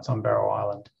 injection sites on Barrow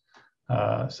Island.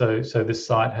 So this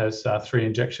site has 3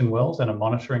 injection wells and a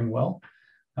monitoring well.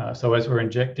 So as we're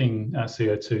injecting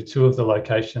CO2, 2 of the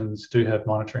locations do have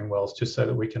monitoring wells just so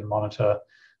that we can monitor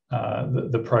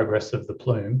the progress of the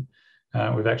plume.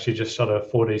 We've actually just shot a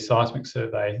 4D seismic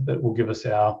survey that will give us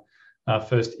our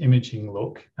first imaging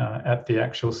look at the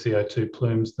actual CO2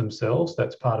 plumes themselves.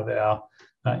 That's part of our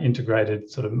integrated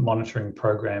sort of monitoring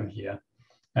program here.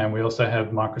 And we also have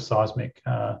microseismic,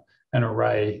 an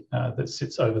array that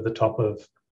sits over the top of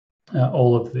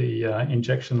all of the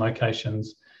injection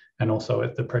locations and also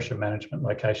at the pressure management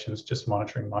locations, just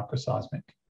monitoring microseismic.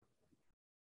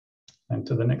 And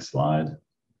to the next slide.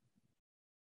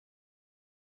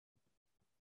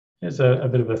 Here's a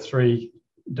bit of a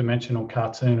three-dimensional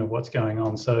cartoon of what's going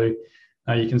on. So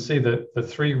you can see that the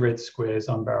three red squares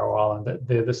on Barrow Island, that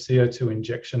they're the CO2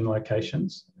 injection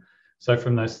locations. So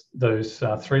from those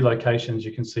three locations,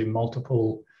 you can see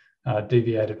multiple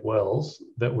deviated wells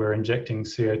that we're injecting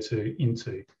CO2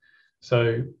 into.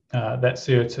 So that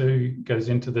CO2 goes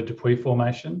into the Dupuy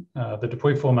Formation. The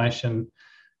Dupuy Formation,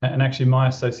 and actually my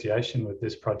association with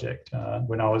this project,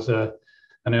 when I was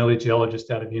an early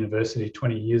geologist out of university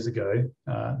 20 years ago,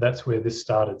 that's where this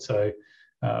started. So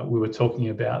we were talking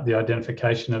about the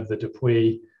identification of the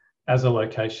Dupuy as a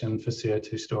location for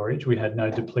CO2 storage. We had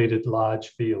no depleted large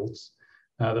fields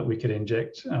that we could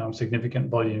inject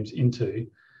significant volumes into.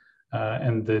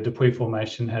 And the Dupuy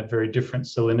Formation had very different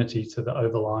salinity to the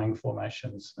overlying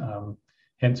formations,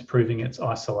 hence proving its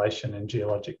isolation in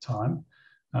geologic time.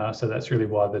 So that's really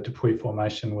why the Dupuy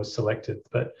Formation was selected.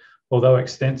 But although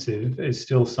extensive, is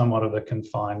still somewhat of a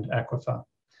confined aquifer.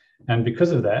 And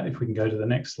because of that, if we can go to the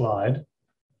next slide,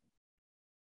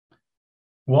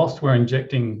 whilst we're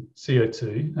injecting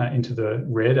CO2 into the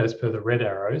red, as per the red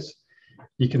arrows,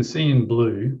 you can see in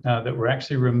blue that we're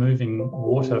actually removing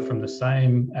water from the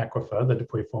same aquifer, the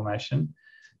Dupuy Formation,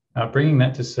 bringing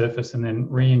that to surface and then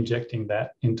re-injecting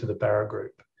that into the Barrow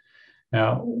Group.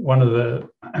 Now, one of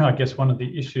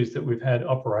the issues that we've had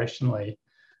operationally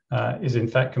is in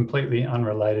fact completely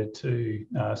unrelated to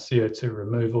CO2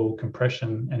 removal,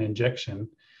 compression and injection.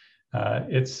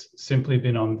 It's simply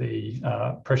been on the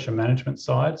pressure management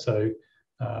side. So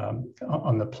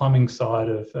on the plumbing side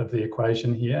of the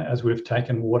equation here, as we've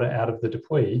taken water out of the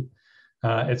Dupuy,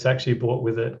 it's actually brought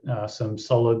with it some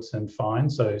solids and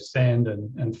fines, so sand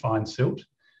and fine silt.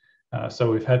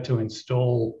 So we've had to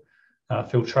install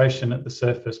filtration at the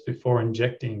surface before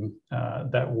injecting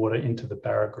that water into the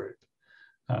Barrow Group.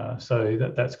 So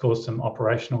that's caused some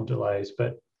operational delays.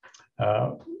 But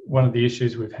one of the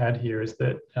issues we've had here is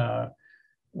that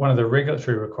one of the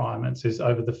regulatory requirements is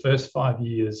over the first 5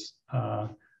 years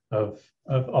of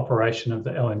operation of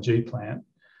the LNG plant,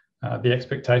 the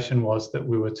expectation was that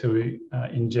we were to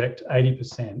inject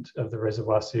 80% of the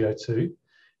reservoir CO2,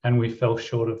 and we fell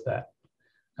short of that.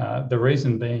 The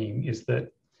reason being is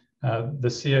that the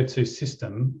CO2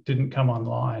 system didn't come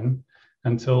online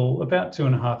until about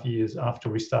 2.5 years after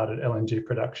we started LNG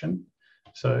production.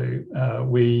 So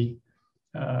we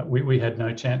had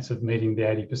no chance of meeting the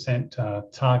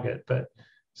 80% target, but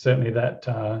certainly that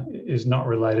is not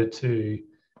related to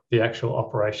the actual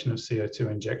operation of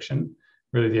CO2 injection.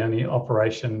 Really the only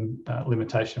operation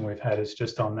limitation we've had is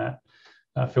just on that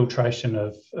filtration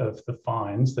of the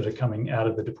fines that are coming out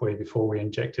of the Dupuy before we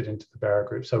inject it into the Barrow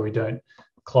Group, so we don't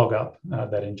clog up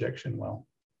that injection well.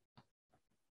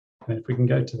 And if we can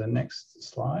go to the next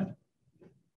slide.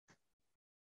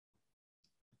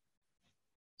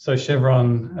 So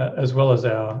Chevron, as well as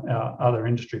our other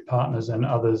industry partners and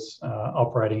others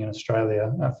operating in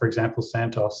Australia, for example,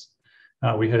 Santos,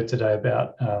 we heard today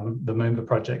about the Moomba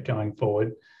project going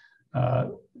forward.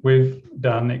 We've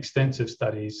done extensive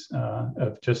studies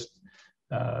of just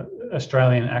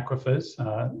Australian aquifers,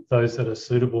 those that are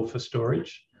suitable for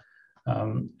storage.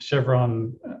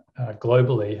 Chevron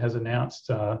globally has announced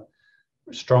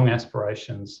strong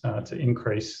aspirations to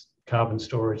increase carbon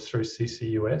storage through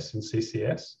CCUS and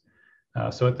CCS.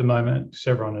 So at the moment,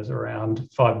 Chevron is around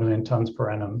 5 million tonnes per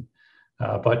annum.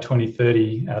 By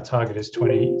 2030, our target is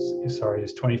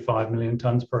 25 million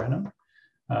tonnes per annum.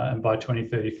 And by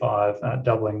 2035,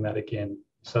 doubling that again.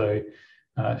 So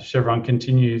Chevron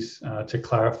continues to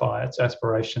clarify its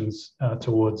aspirations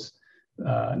towards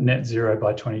net zero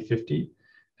by 2050.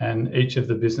 And each of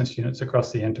the business units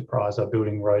across the enterprise are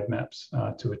building roadmaps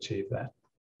to achieve that.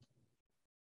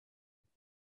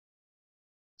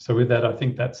 So with that, I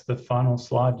think that's the final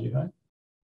slide, Juho.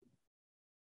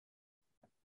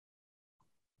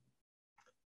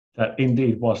 That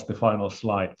indeed was the final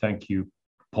slide. Thank you,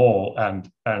 Paul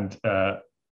and Dan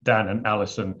and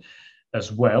Alison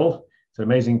as well. It's an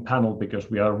amazing panel because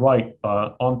we are right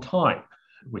on time,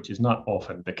 which is not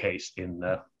often the case in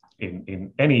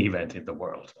any event in the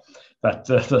world. But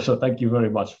so thank you very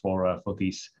much for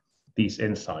these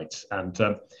insights. And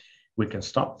we can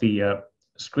stop the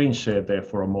screen share there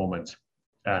for a moment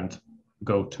and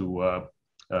go to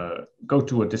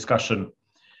a discussion.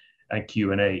 and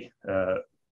Q&A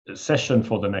session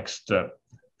for the next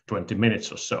 20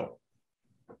 minutes or so.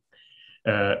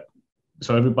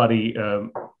 So everybody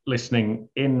listening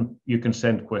in, you can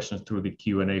send questions through the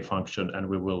Q&A function, and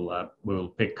we will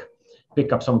pick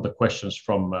up some of the questions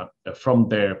from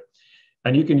there.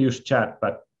 And you can use chat,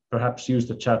 but perhaps use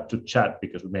the chat to chat,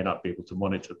 because we may not be able to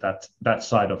monitor that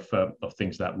side of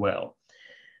things that well.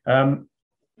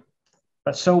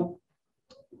 But so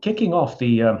kicking off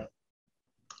the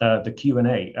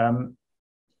Q&A,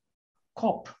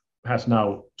 COP has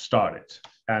now started,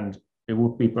 and it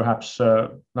would be perhaps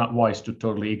not wise to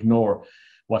totally ignore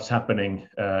what's happening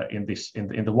in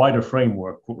the wider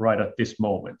framework right at this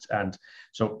moment. And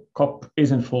so COP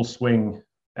is in full swing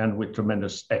and with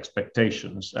tremendous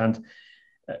expectations. And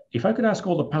if I could ask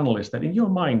all the panelists that, in your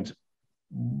mind,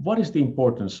 what is the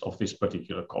importance of this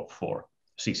particular COP for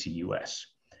CCUS?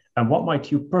 And what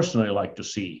might you personally like to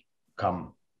see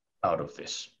come out of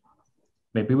this?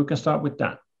 Maybe we can start with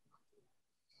Dan.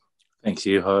 Thanks,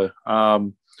 Juho.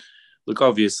 Look,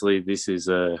 obviously, this is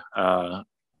a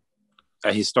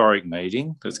historic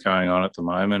meeting that's going on at the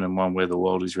moment, and one where the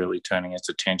world is really turning its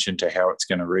attention to how it's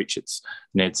going to reach its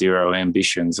net zero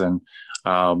ambitions. And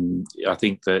I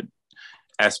think that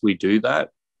as we do that,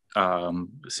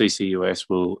 CCUS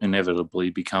will inevitably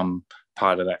become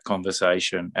part of that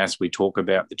conversation as we talk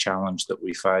about the challenge that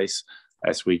we face,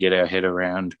 as we get our head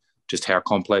around just how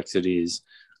complex it is.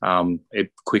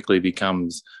 It quickly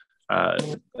becomes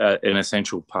an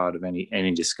essential part of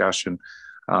any discussion.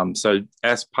 So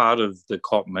as part of the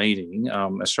COP meeting,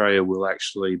 Australia will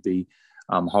actually be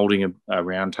holding a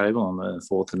roundtable on the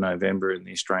 4th of November in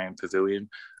the Australian Pavilion.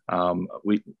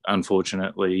 We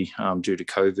unfortunately, due to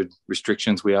COVID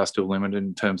restrictions, we are still limited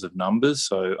in terms of numbers.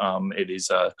 So it is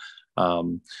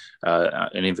an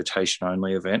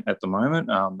invitation-only event at the moment,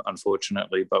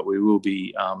 unfortunately, but we will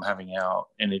be having our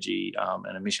energy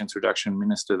and emissions reduction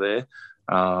minister there,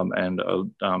 and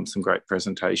some great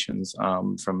presentations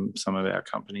from some of our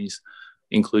companies,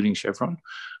 including Chevron.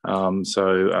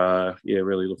 Yeah,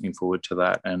 really looking forward to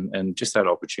that, and just that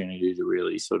opportunity to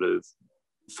really sort of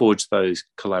forge those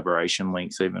collaboration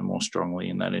links even more strongly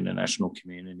in that international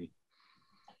community.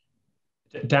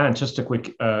 Dan, just a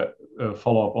quick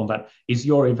follow-up on that. Is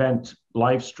your event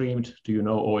live streamed, do you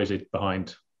know, or is it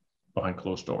behind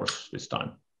closed doors this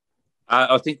time?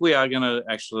 I think we are going to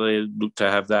actually look to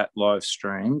have that live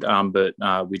streamed, but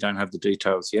we don't have the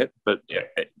details yet. But yeah,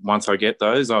 once I get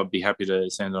those, I'll be happy to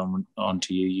send on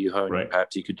to you, Juho, right. And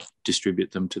perhaps you could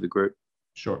distribute them to the group.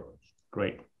 Sure,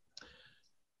 great.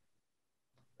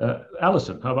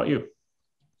 Alison, how about you?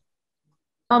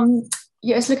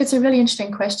 Yes, look, it's a really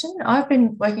interesting question. I've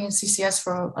been working in CCS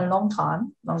for a long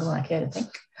time, longer than I care to think.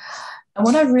 And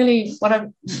what I'm really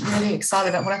excited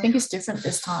about, what I think is different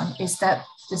this time, is that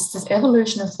this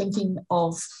evolution of thinking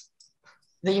of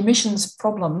the emissions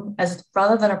problem as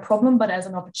rather than a problem, but as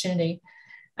an opportunity.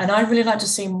 And I'd really like to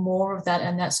see more of that,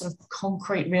 and that sort of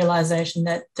concrete realization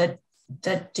that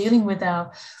dealing with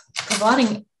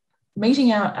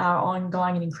meeting our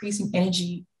ongoing and increasing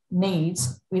energy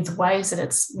needs with ways that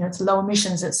it's low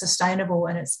emissions, it's sustainable,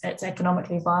 and it's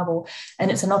economically viable,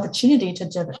 and it's an opportunity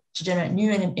to generate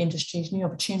new industries, new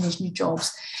opportunities, new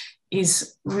jobs,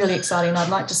 is really exciting. I'd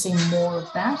like to see more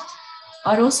of that.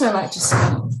 I'd also like to see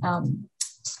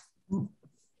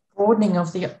broadening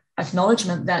of the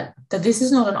acknowledgement that this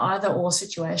is not an either-or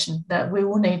situation, that we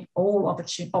will need all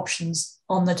options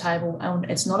on the table, and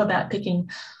it's not about picking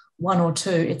one or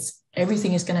two.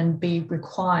 Everything is going to be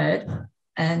required,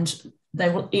 and they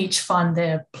will each find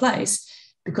their place,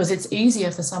 because it's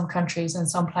easier for some countries and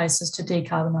some places to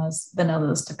decarbonise than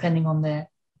others, depending on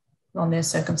their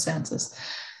circumstances.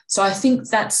 So I think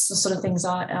that's the sort of things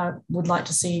I would like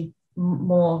to see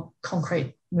more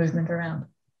concrete movement around.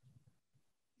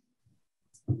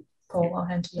 Paul, I'll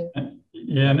hand to you.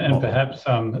 Yeah, and perhaps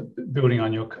building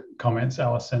on your comments,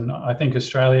 Alison, I think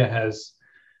Australia has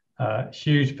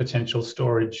huge potential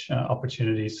storage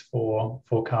opportunities for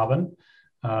carbon.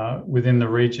 Within the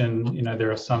region,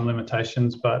 there are some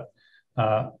limitations, but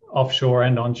offshore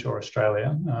and onshore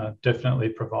Australia definitely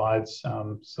provides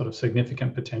sort of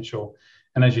significant potential.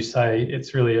 And as you say,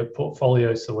 it's really a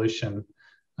portfolio solution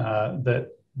that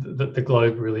the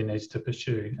globe really needs to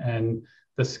pursue. And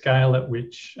the scale at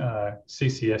which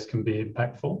CCS can be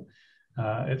impactful,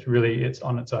 it's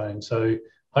on its own. So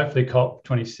hopefully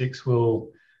COP26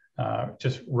 will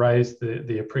just raise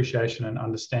the appreciation and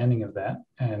understanding of that.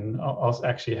 And I'll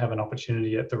actually have an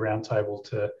opportunity at the roundtable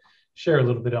to share a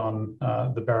little bit on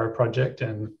the Barrow project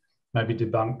and maybe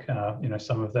debunk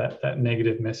some of that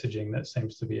negative messaging that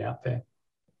seems to be out there.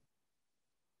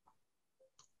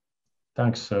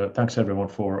 Thanks everyone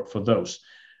for those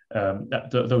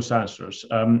answers.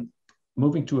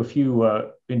 Moving to a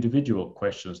few individual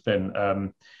questions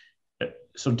then.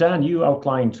 So Dan, you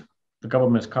outlined the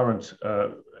government's current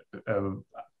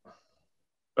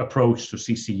approach to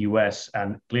CCUS,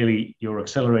 and clearly you're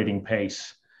accelerating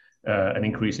pace and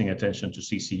increasing attention to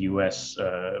CCUS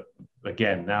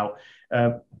again. Now,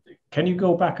 can you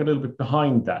go back a little bit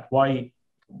behind that?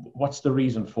 What's the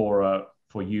reason for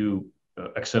you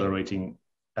accelerating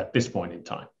at this point in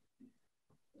time?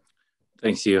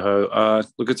 Thanks, Juho.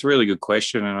 Look, it's a really good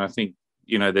question, and I think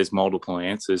there's multiple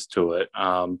answers to it.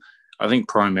 I think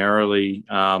primarily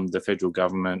the federal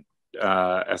government,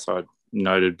 as I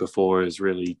noted before, has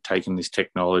really taken this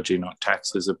technology, not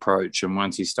taxes approach. And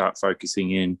once you start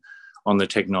focusing in on the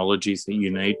technologies that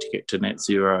you need to get to net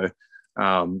zero,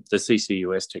 the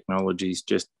CCUS technologies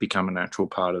just become a natural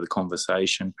part of the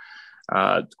conversation.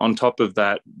 On top of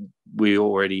that, we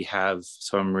already have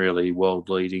some really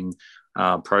world-leading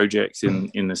projects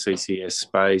in the CCS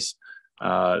space.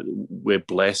 We're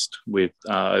blessed with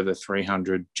over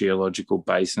 300 geological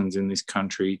basins in this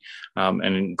country and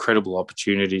incredible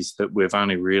opportunities that we've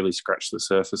only really scratched the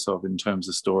surface of in terms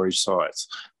of storage sites.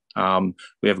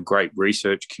 We have a great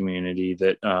research community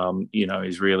that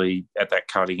is really at that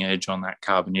cutting edge on that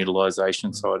carbon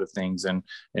utilization side of things,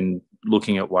 and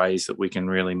looking at ways that we can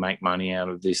really make money out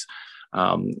of this.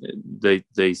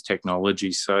 These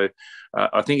technologies. So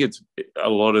I think it's a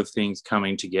lot of things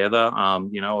coming together.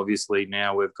 Obviously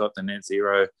now we've got the net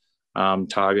zero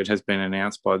target has been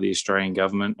announced by the Australian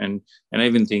government, and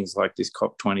even things like this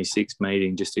COP26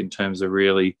 meeting, just in terms of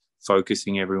really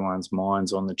focusing everyone's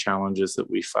minds on the challenges that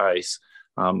we face.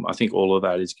 I think all of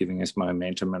that is giving us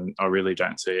momentum, and I really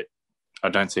don't see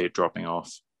it dropping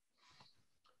off.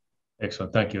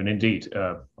 Excellent, thank you. And indeed,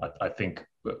 I think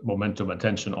momentum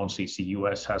attention on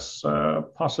CCUS has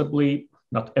possibly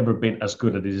not ever been as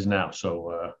good as it is now.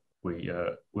 So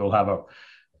we'll have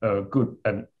a good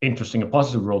and interesting and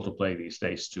positive role to play these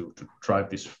days to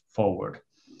drive this forward.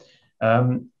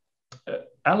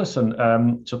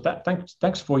 Alison, so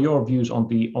thanks for your views on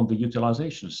the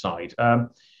utilization side. On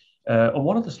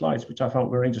one of the slides, which I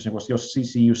found very interesting, was your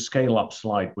CCU scale-up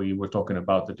slide, where you were talking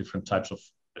about the different types of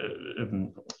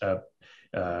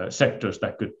sectors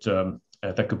that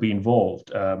could be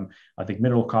involved. I think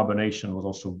mineral carbonation was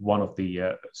also one of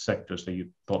the sectors that you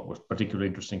thought was particularly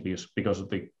interesting because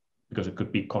it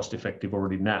could be cost effective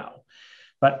already now.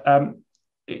 But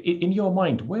in your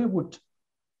mind, where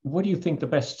do you think the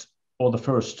best or the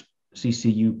first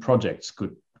CCU projects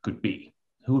could be?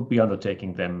 Who would be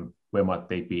undertaking them? Where might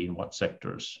they be? In what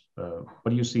sectors? What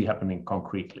do you see happening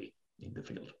concretely in the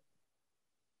field?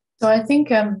 So I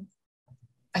think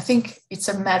it's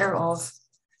a matter of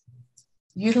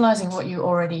utilizing what you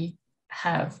already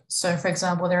have. So, for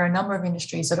example, there are a number of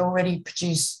industries that already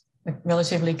produce a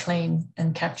relatively clean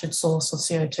and captured source of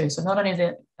CO2. So not only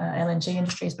the LNG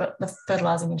industries, but the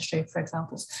fertilizing industry, for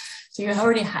example. So you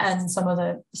already had some of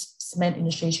the cement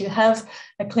industries. You have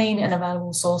a clean and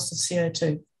available source of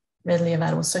CO2 readily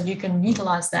available. So you can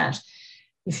utilize that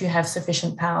if you have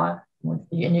sufficient power, and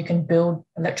you can build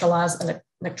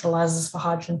electrolyzers for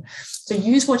hydrogen. So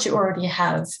use what you already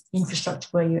have, infrastructure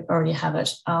where you already have it,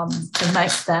 to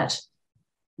make that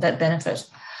benefit.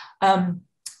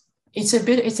 It's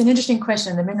an interesting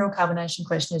question. The mineral carbonation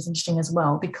question is interesting as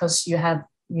well, because you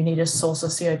need a source of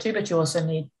CO2, but you also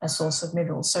need a source of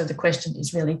minerals. So the question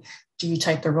is really, do you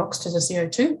take the rocks to the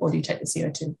CO2, or do you take the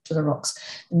CO2 to the rocks?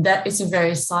 And that is a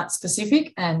very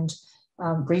site-specific and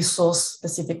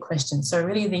resource-specific question. So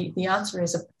really the answer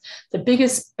is the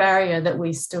biggest barrier that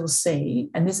we still see,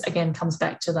 and this again comes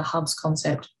back to the hubs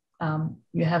concept.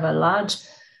 You have a large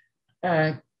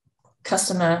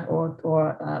customer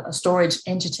or a storage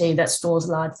entity that stores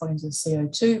large volumes of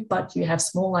CO2, but you have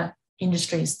smaller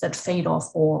industries that feed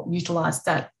off or utilize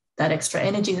that extra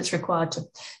energy that's required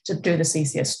to do the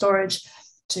CCS storage,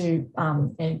 to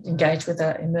engage with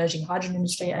the emerging hydrogen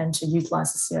industry, and to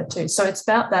utilize the CO2. So it's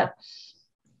about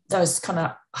those kind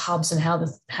of hubs and how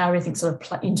everything sort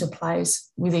of interplays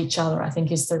with each other, I think,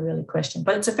 is the really question.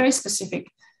 But it's a very specific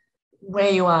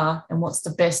where you are and what's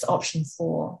the best option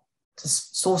for the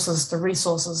sources, the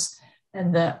resources,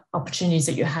 and the opportunities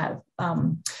that you have.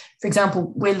 For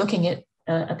example, we're looking at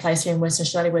a place here in Western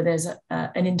Australia where there's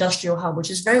an industrial hub,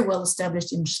 which is very well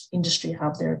established industry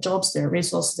hub. There are jobs, there are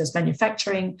resources, there's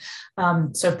manufacturing.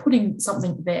 So putting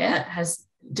something there has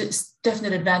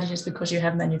definite advantages because you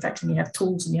have manufacturing, you have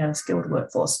tools, and you have a skilled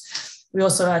workforce. We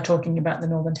also are talking about the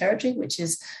Northern Territory, which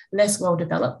is less well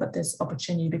developed, but there's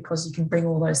opportunity because you can bring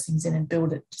all those things in and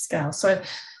build it to scale. So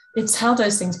it's how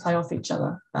those things play off each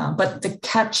other. But the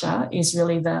capture is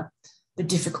really the the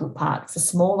difficult part for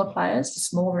smaller players, for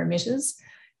smaller emitters,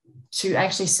 to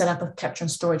actually set up a capture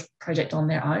and storage project on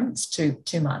their own. It's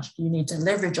too much. You need to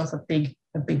leverage off a big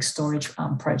storage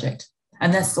project.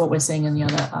 And that's what we're seeing in the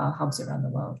other hubs around the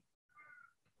world.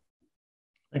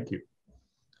 Thank you.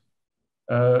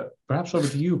 Perhaps over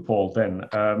to you, Paul, then.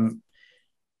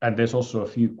 And there's also a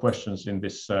few questions in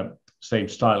this same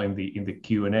style in the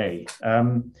Q&A.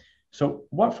 So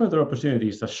what further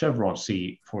opportunities does Chevron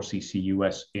see for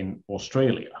CCUS in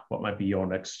Australia? What might be your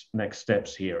next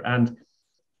steps here?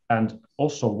 And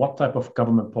also, what type of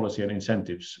government policy and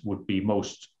incentives would be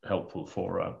most helpful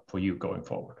for you going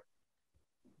forward?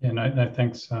 Yeah, no,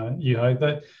 thanks,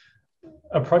 Juho.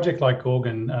 A project like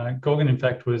Gorgon, in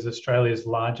fact, was Australia's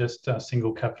largest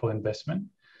single capital investment.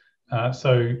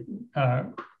 So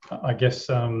I guess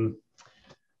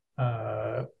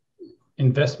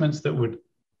investments that would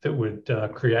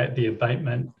create the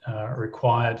abatement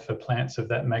required for plants of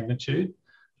that magnitude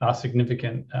are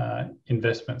significant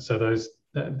investments. So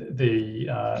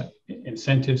the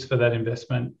incentives for that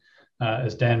investment,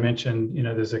 as Dan mentioned,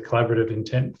 there's a collaborative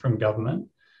intent from government.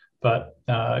 But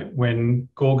when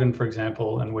Gorgon, for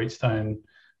example, and Wheatstone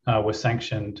were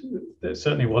sanctioned, there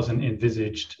certainly wasn't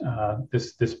envisaged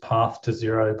this path to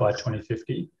zero by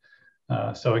 2050.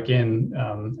 So again,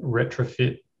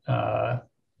 retrofit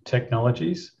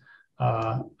technologies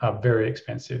are very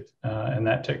expensive, and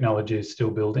that technology is still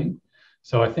building.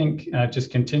 So I think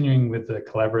just continuing with the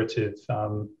collaborative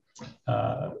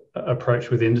approach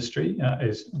with industry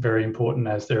is very important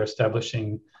as they're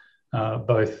establishing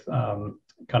both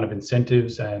kind of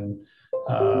incentives and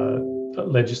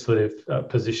legislative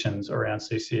positions around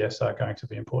CCS are going to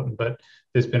be important. But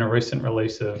there's been a recent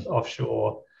release of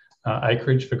offshore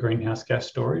acreage for greenhouse gas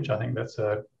storage. I think that's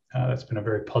been a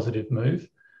very positive move,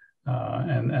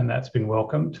 and that's been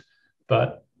welcomed.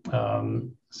 But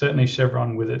certainly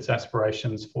Chevron, with its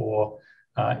aspirations for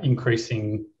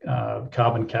increasing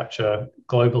carbon capture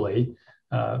globally,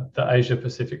 the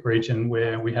Asia-Pacific region,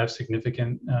 where we have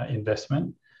significant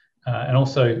investment, and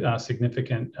also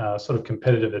significant sort of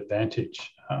competitive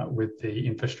advantage with the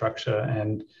infrastructure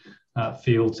and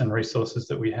fields and resources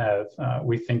that we have,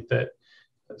 we think that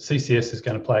CCS is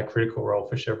going to play a critical role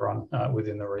for Chevron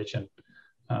within the region.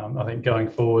 I think going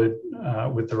forward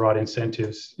with the right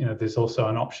incentives, there's also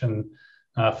an option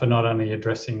for not only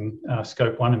addressing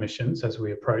Scope 1 emissions as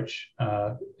we approach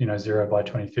zero by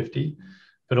 2050,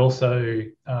 but also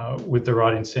with the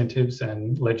right incentives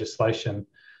and legislation,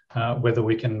 whether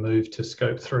we can move to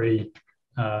Scope 3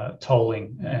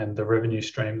 tolling and the revenue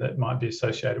stream that might be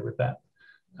associated with that.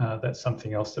 That's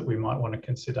something else that we might want to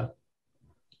consider.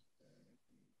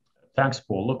 Thanks,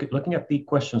 Paul. Looking at the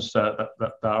questions that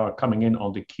are coming in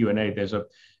on the Q&A, there's a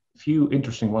few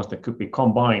interesting ones that could be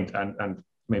combined and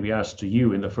maybe asked to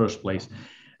you in the first place.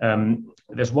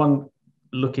 There's one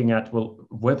looking at,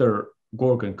 whether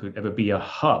Gorgon could ever be a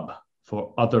hub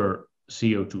for other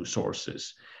CO2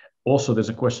 sources. Also, there's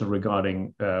a question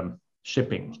regarding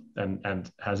shipping, and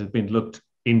has it been looked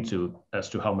into as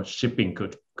to how much shipping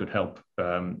could help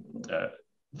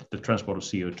the transport of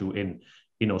CO2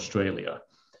 in Australia?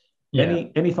 Yeah.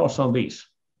 Any thoughts on these?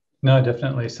 No,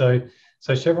 definitely. So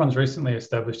Chevron's recently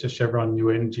established a Chevron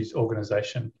New Energies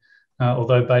organization.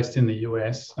 Although based in the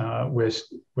US,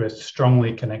 we're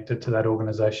strongly connected to that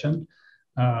organization.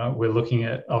 We're looking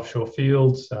at offshore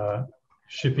fields,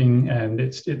 shipping and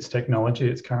its technology,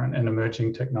 its current and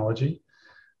emerging technology.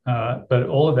 But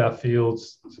all of our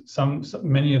fields,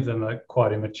 many of them are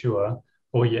quite immature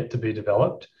or yet to be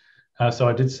developed. So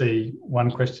I did see one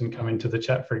question come into the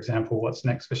chat, for example, what's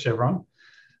next for Chevron?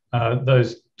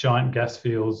 Those giant gas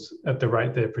fields at the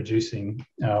rate they're producing,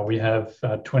 we have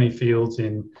 20 fields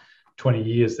in 20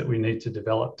 years that we need to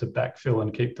develop to backfill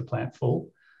and keep the plant full.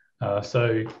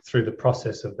 So through the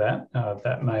process of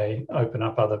that may open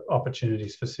up other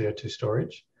opportunities for CO2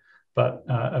 storage, but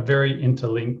a very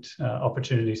interlinked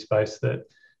opportunity space that,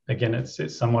 again,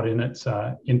 it's somewhat in its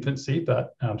infancy,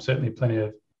 but certainly plenty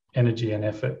of energy and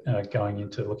effort going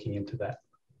into looking into that.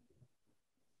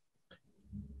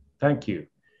 Thank you.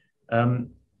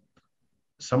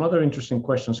 Some other interesting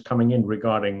questions coming in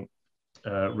regarding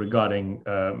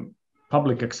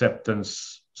public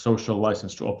acceptance, social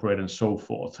license to operate, and so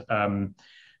forth.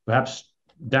 Perhaps,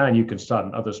 Dan, you can start,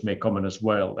 and others may comment as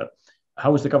well.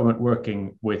 How is the government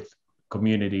working with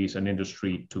communities and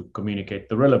industry to communicate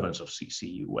the relevance of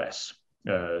CCUS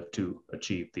to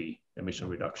achieve the emission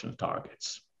reduction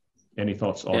targets? Any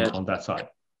thoughts on that side?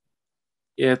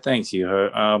 Yeah, thanks,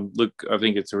 Juho. Look, I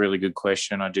think it's a really good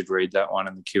question. I did read that one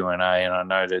in the Q&A, and I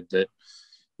noted that,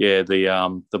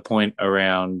 the point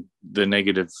around the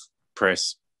negative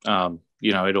press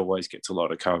it always gets a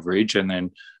lot of coverage, and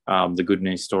then the good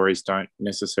news stories don't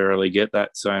necessarily get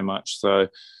that so much. So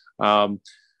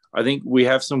I think we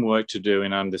have some work to do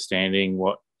in understanding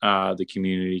what the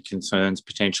community concerns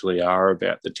potentially are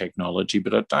about the technology,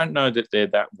 but I don't know that they're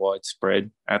that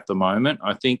widespread at the moment.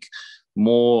 I think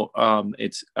more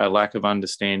it's a lack of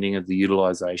understanding of the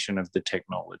utilisation of the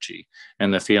technology,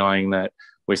 and the feeling that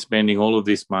we're spending all of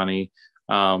this money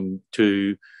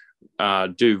to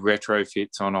do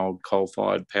retrofits on old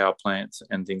coal-fired power plants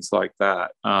and things like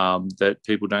that, that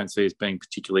people don't see as being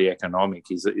particularly economic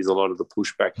is a lot of the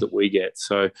pushback that we get.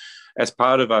 So as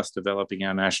part of us developing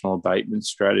our national abatement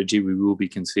strategy, we will be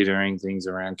considering things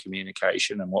around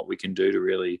communication and what we can do to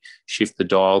really shift the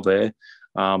dial there.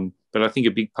 But I think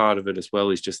a big part of it as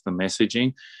well is just the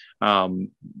messaging.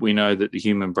 We know that the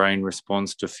human brain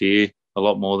responds to fear a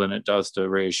lot more than it does to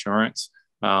reassurance.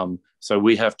 So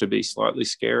we have to be slightly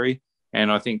scary.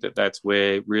 And I think that that's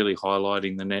where really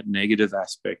highlighting the net negative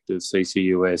aspect of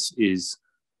CCUS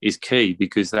is key,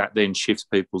 because that then shifts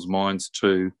people's minds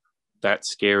to that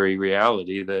scary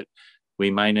reality that we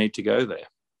may need to go there.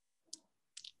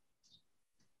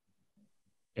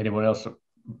 Anyone else,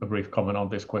 a brief comment on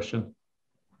this question?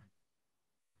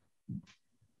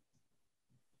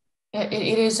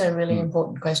 It is a really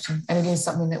important question, and it is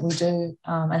something that we do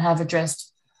and have addressed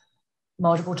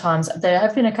multiple times. There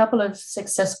have been a couple of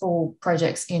successful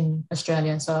projects in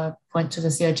Australia. So I point to the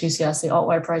CO2 CRC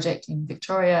Otway project in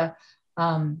Victoria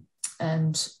and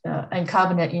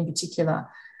Carbonate in particular.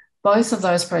 Both of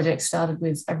those projects started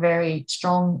with a very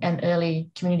strong and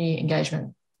early community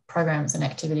engagement programs and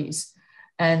activities.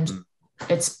 And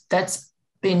that's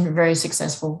been very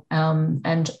successful.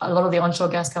 And a lot of the onshore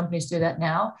gas companies do that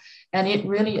now. And it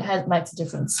really makes a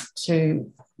difference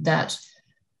to that,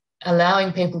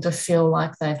 allowing people to feel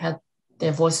like they've had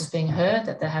their voices being heard,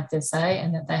 that they have their say,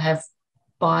 and that they have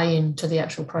buy-in to the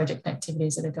actual project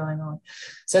activities that are going on.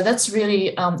 So that's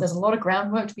really, there's a lot of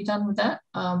groundwork to be done with that,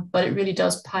 but it really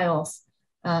does pay off.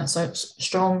 So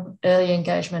strong early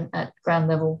engagement at ground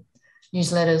level,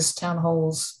 newsletters, town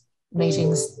halls,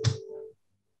 meetings,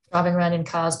 driving around in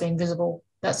cars, being visible,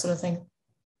 that sort of thing.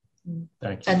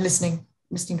 Thank you. And listening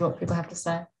to what people have to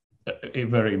say.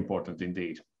 Very important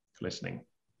indeed, listening.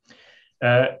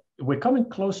 We're coming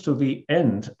close to the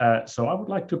end, so I would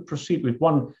like to proceed with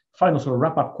one final sort of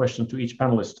wrap-up question to each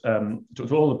panelist,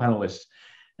 to all the panelists.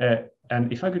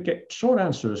 And if I could get short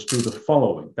answers to the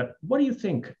following: that what do you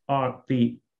think are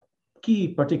the key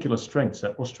particular strengths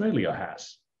that Australia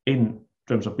has in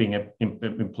terms of being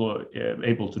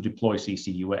able to deploy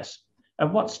CCUS,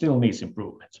 and what still needs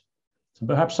improvement? So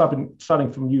perhaps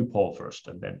starting from you, Paul, first,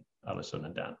 and then Alison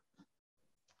and Dan.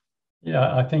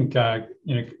 Yeah, I think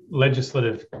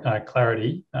legislative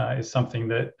clarity is something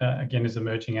that again is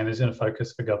emerging and is in a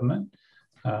focus for government.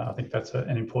 I think that's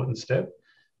an important step.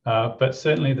 But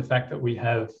certainly the fact that we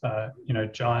have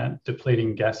giant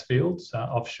depleting gas fields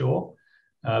offshore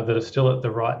that are still at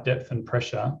the right depth and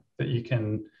pressure that you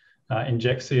can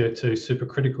inject CO2,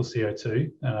 supercritical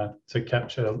CO2, to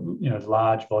capture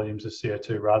large volumes of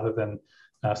CO2 rather than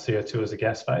CO2 as a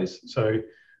gas phase. So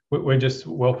we're just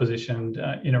well positioned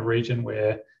in a region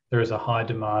where there is a high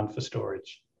demand for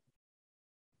storage.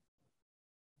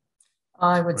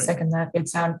 I would second that.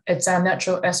 It's our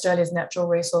Australia's natural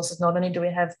resources. Not only do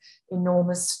we have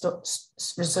enormous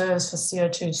reserves for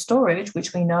CO2 storage,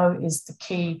 which we know is the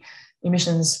key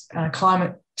emissions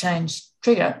climate change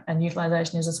trigger, and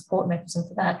utilisation is a support mechanism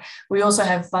for that. We also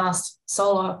have vast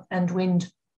solar and wind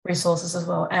resources as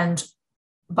well, and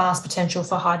vast potential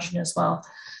for hydrogen as well.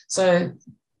 So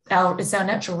it's our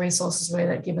natural resources really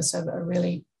that give us a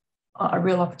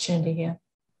real opportunity here,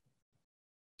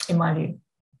 in my view.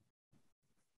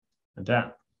 And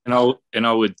Dan. And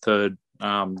I would third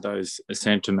those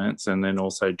sentiments, and then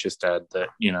also just add that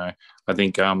I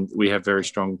think we have very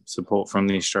strong support from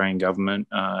the Australian government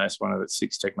as one of its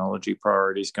 6 technology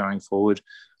priorities going forward.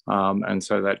 And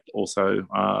so that also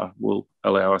will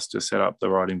allow us to set up the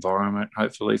right environment,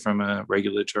 hopefully from a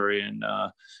regulatory and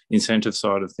incentive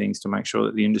side of things, to make sure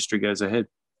that the industry goes ahead.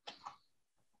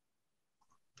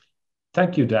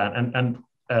 Thank you, Dan,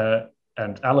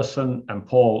 and Alison and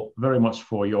Paul, very much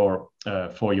for your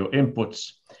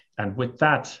inputs. And with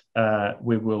that,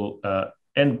 we will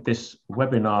end this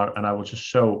webinar, and I will just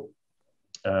show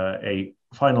a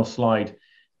final slide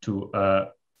to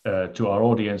our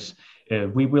audience.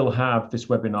 We will have this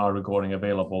webinar recording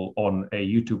available on a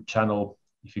YouTube channel.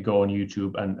 If you go on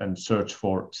YouTube and search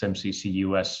for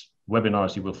CCUS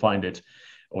webinars, you will find it,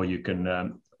 or you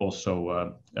can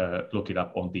also look it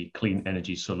up on the Clean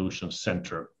Energy Solutions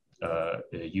Center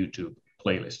YouTube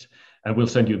playlist. And we'll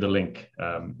send you the link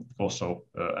also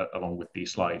along with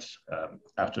these slides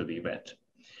after the event.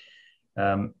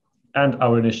 And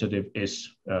our initiative is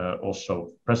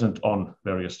also present on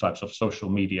various types of social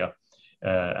media,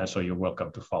 and so you're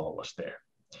welcome to follow us there.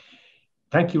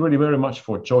 Thank you really very much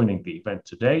for joining the event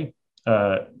today.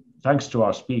 Thanks to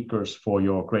our speakers for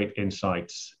your great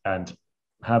insights, and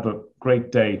have a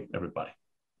great day, everybody.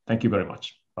 Thank you very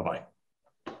much. Bye-bye.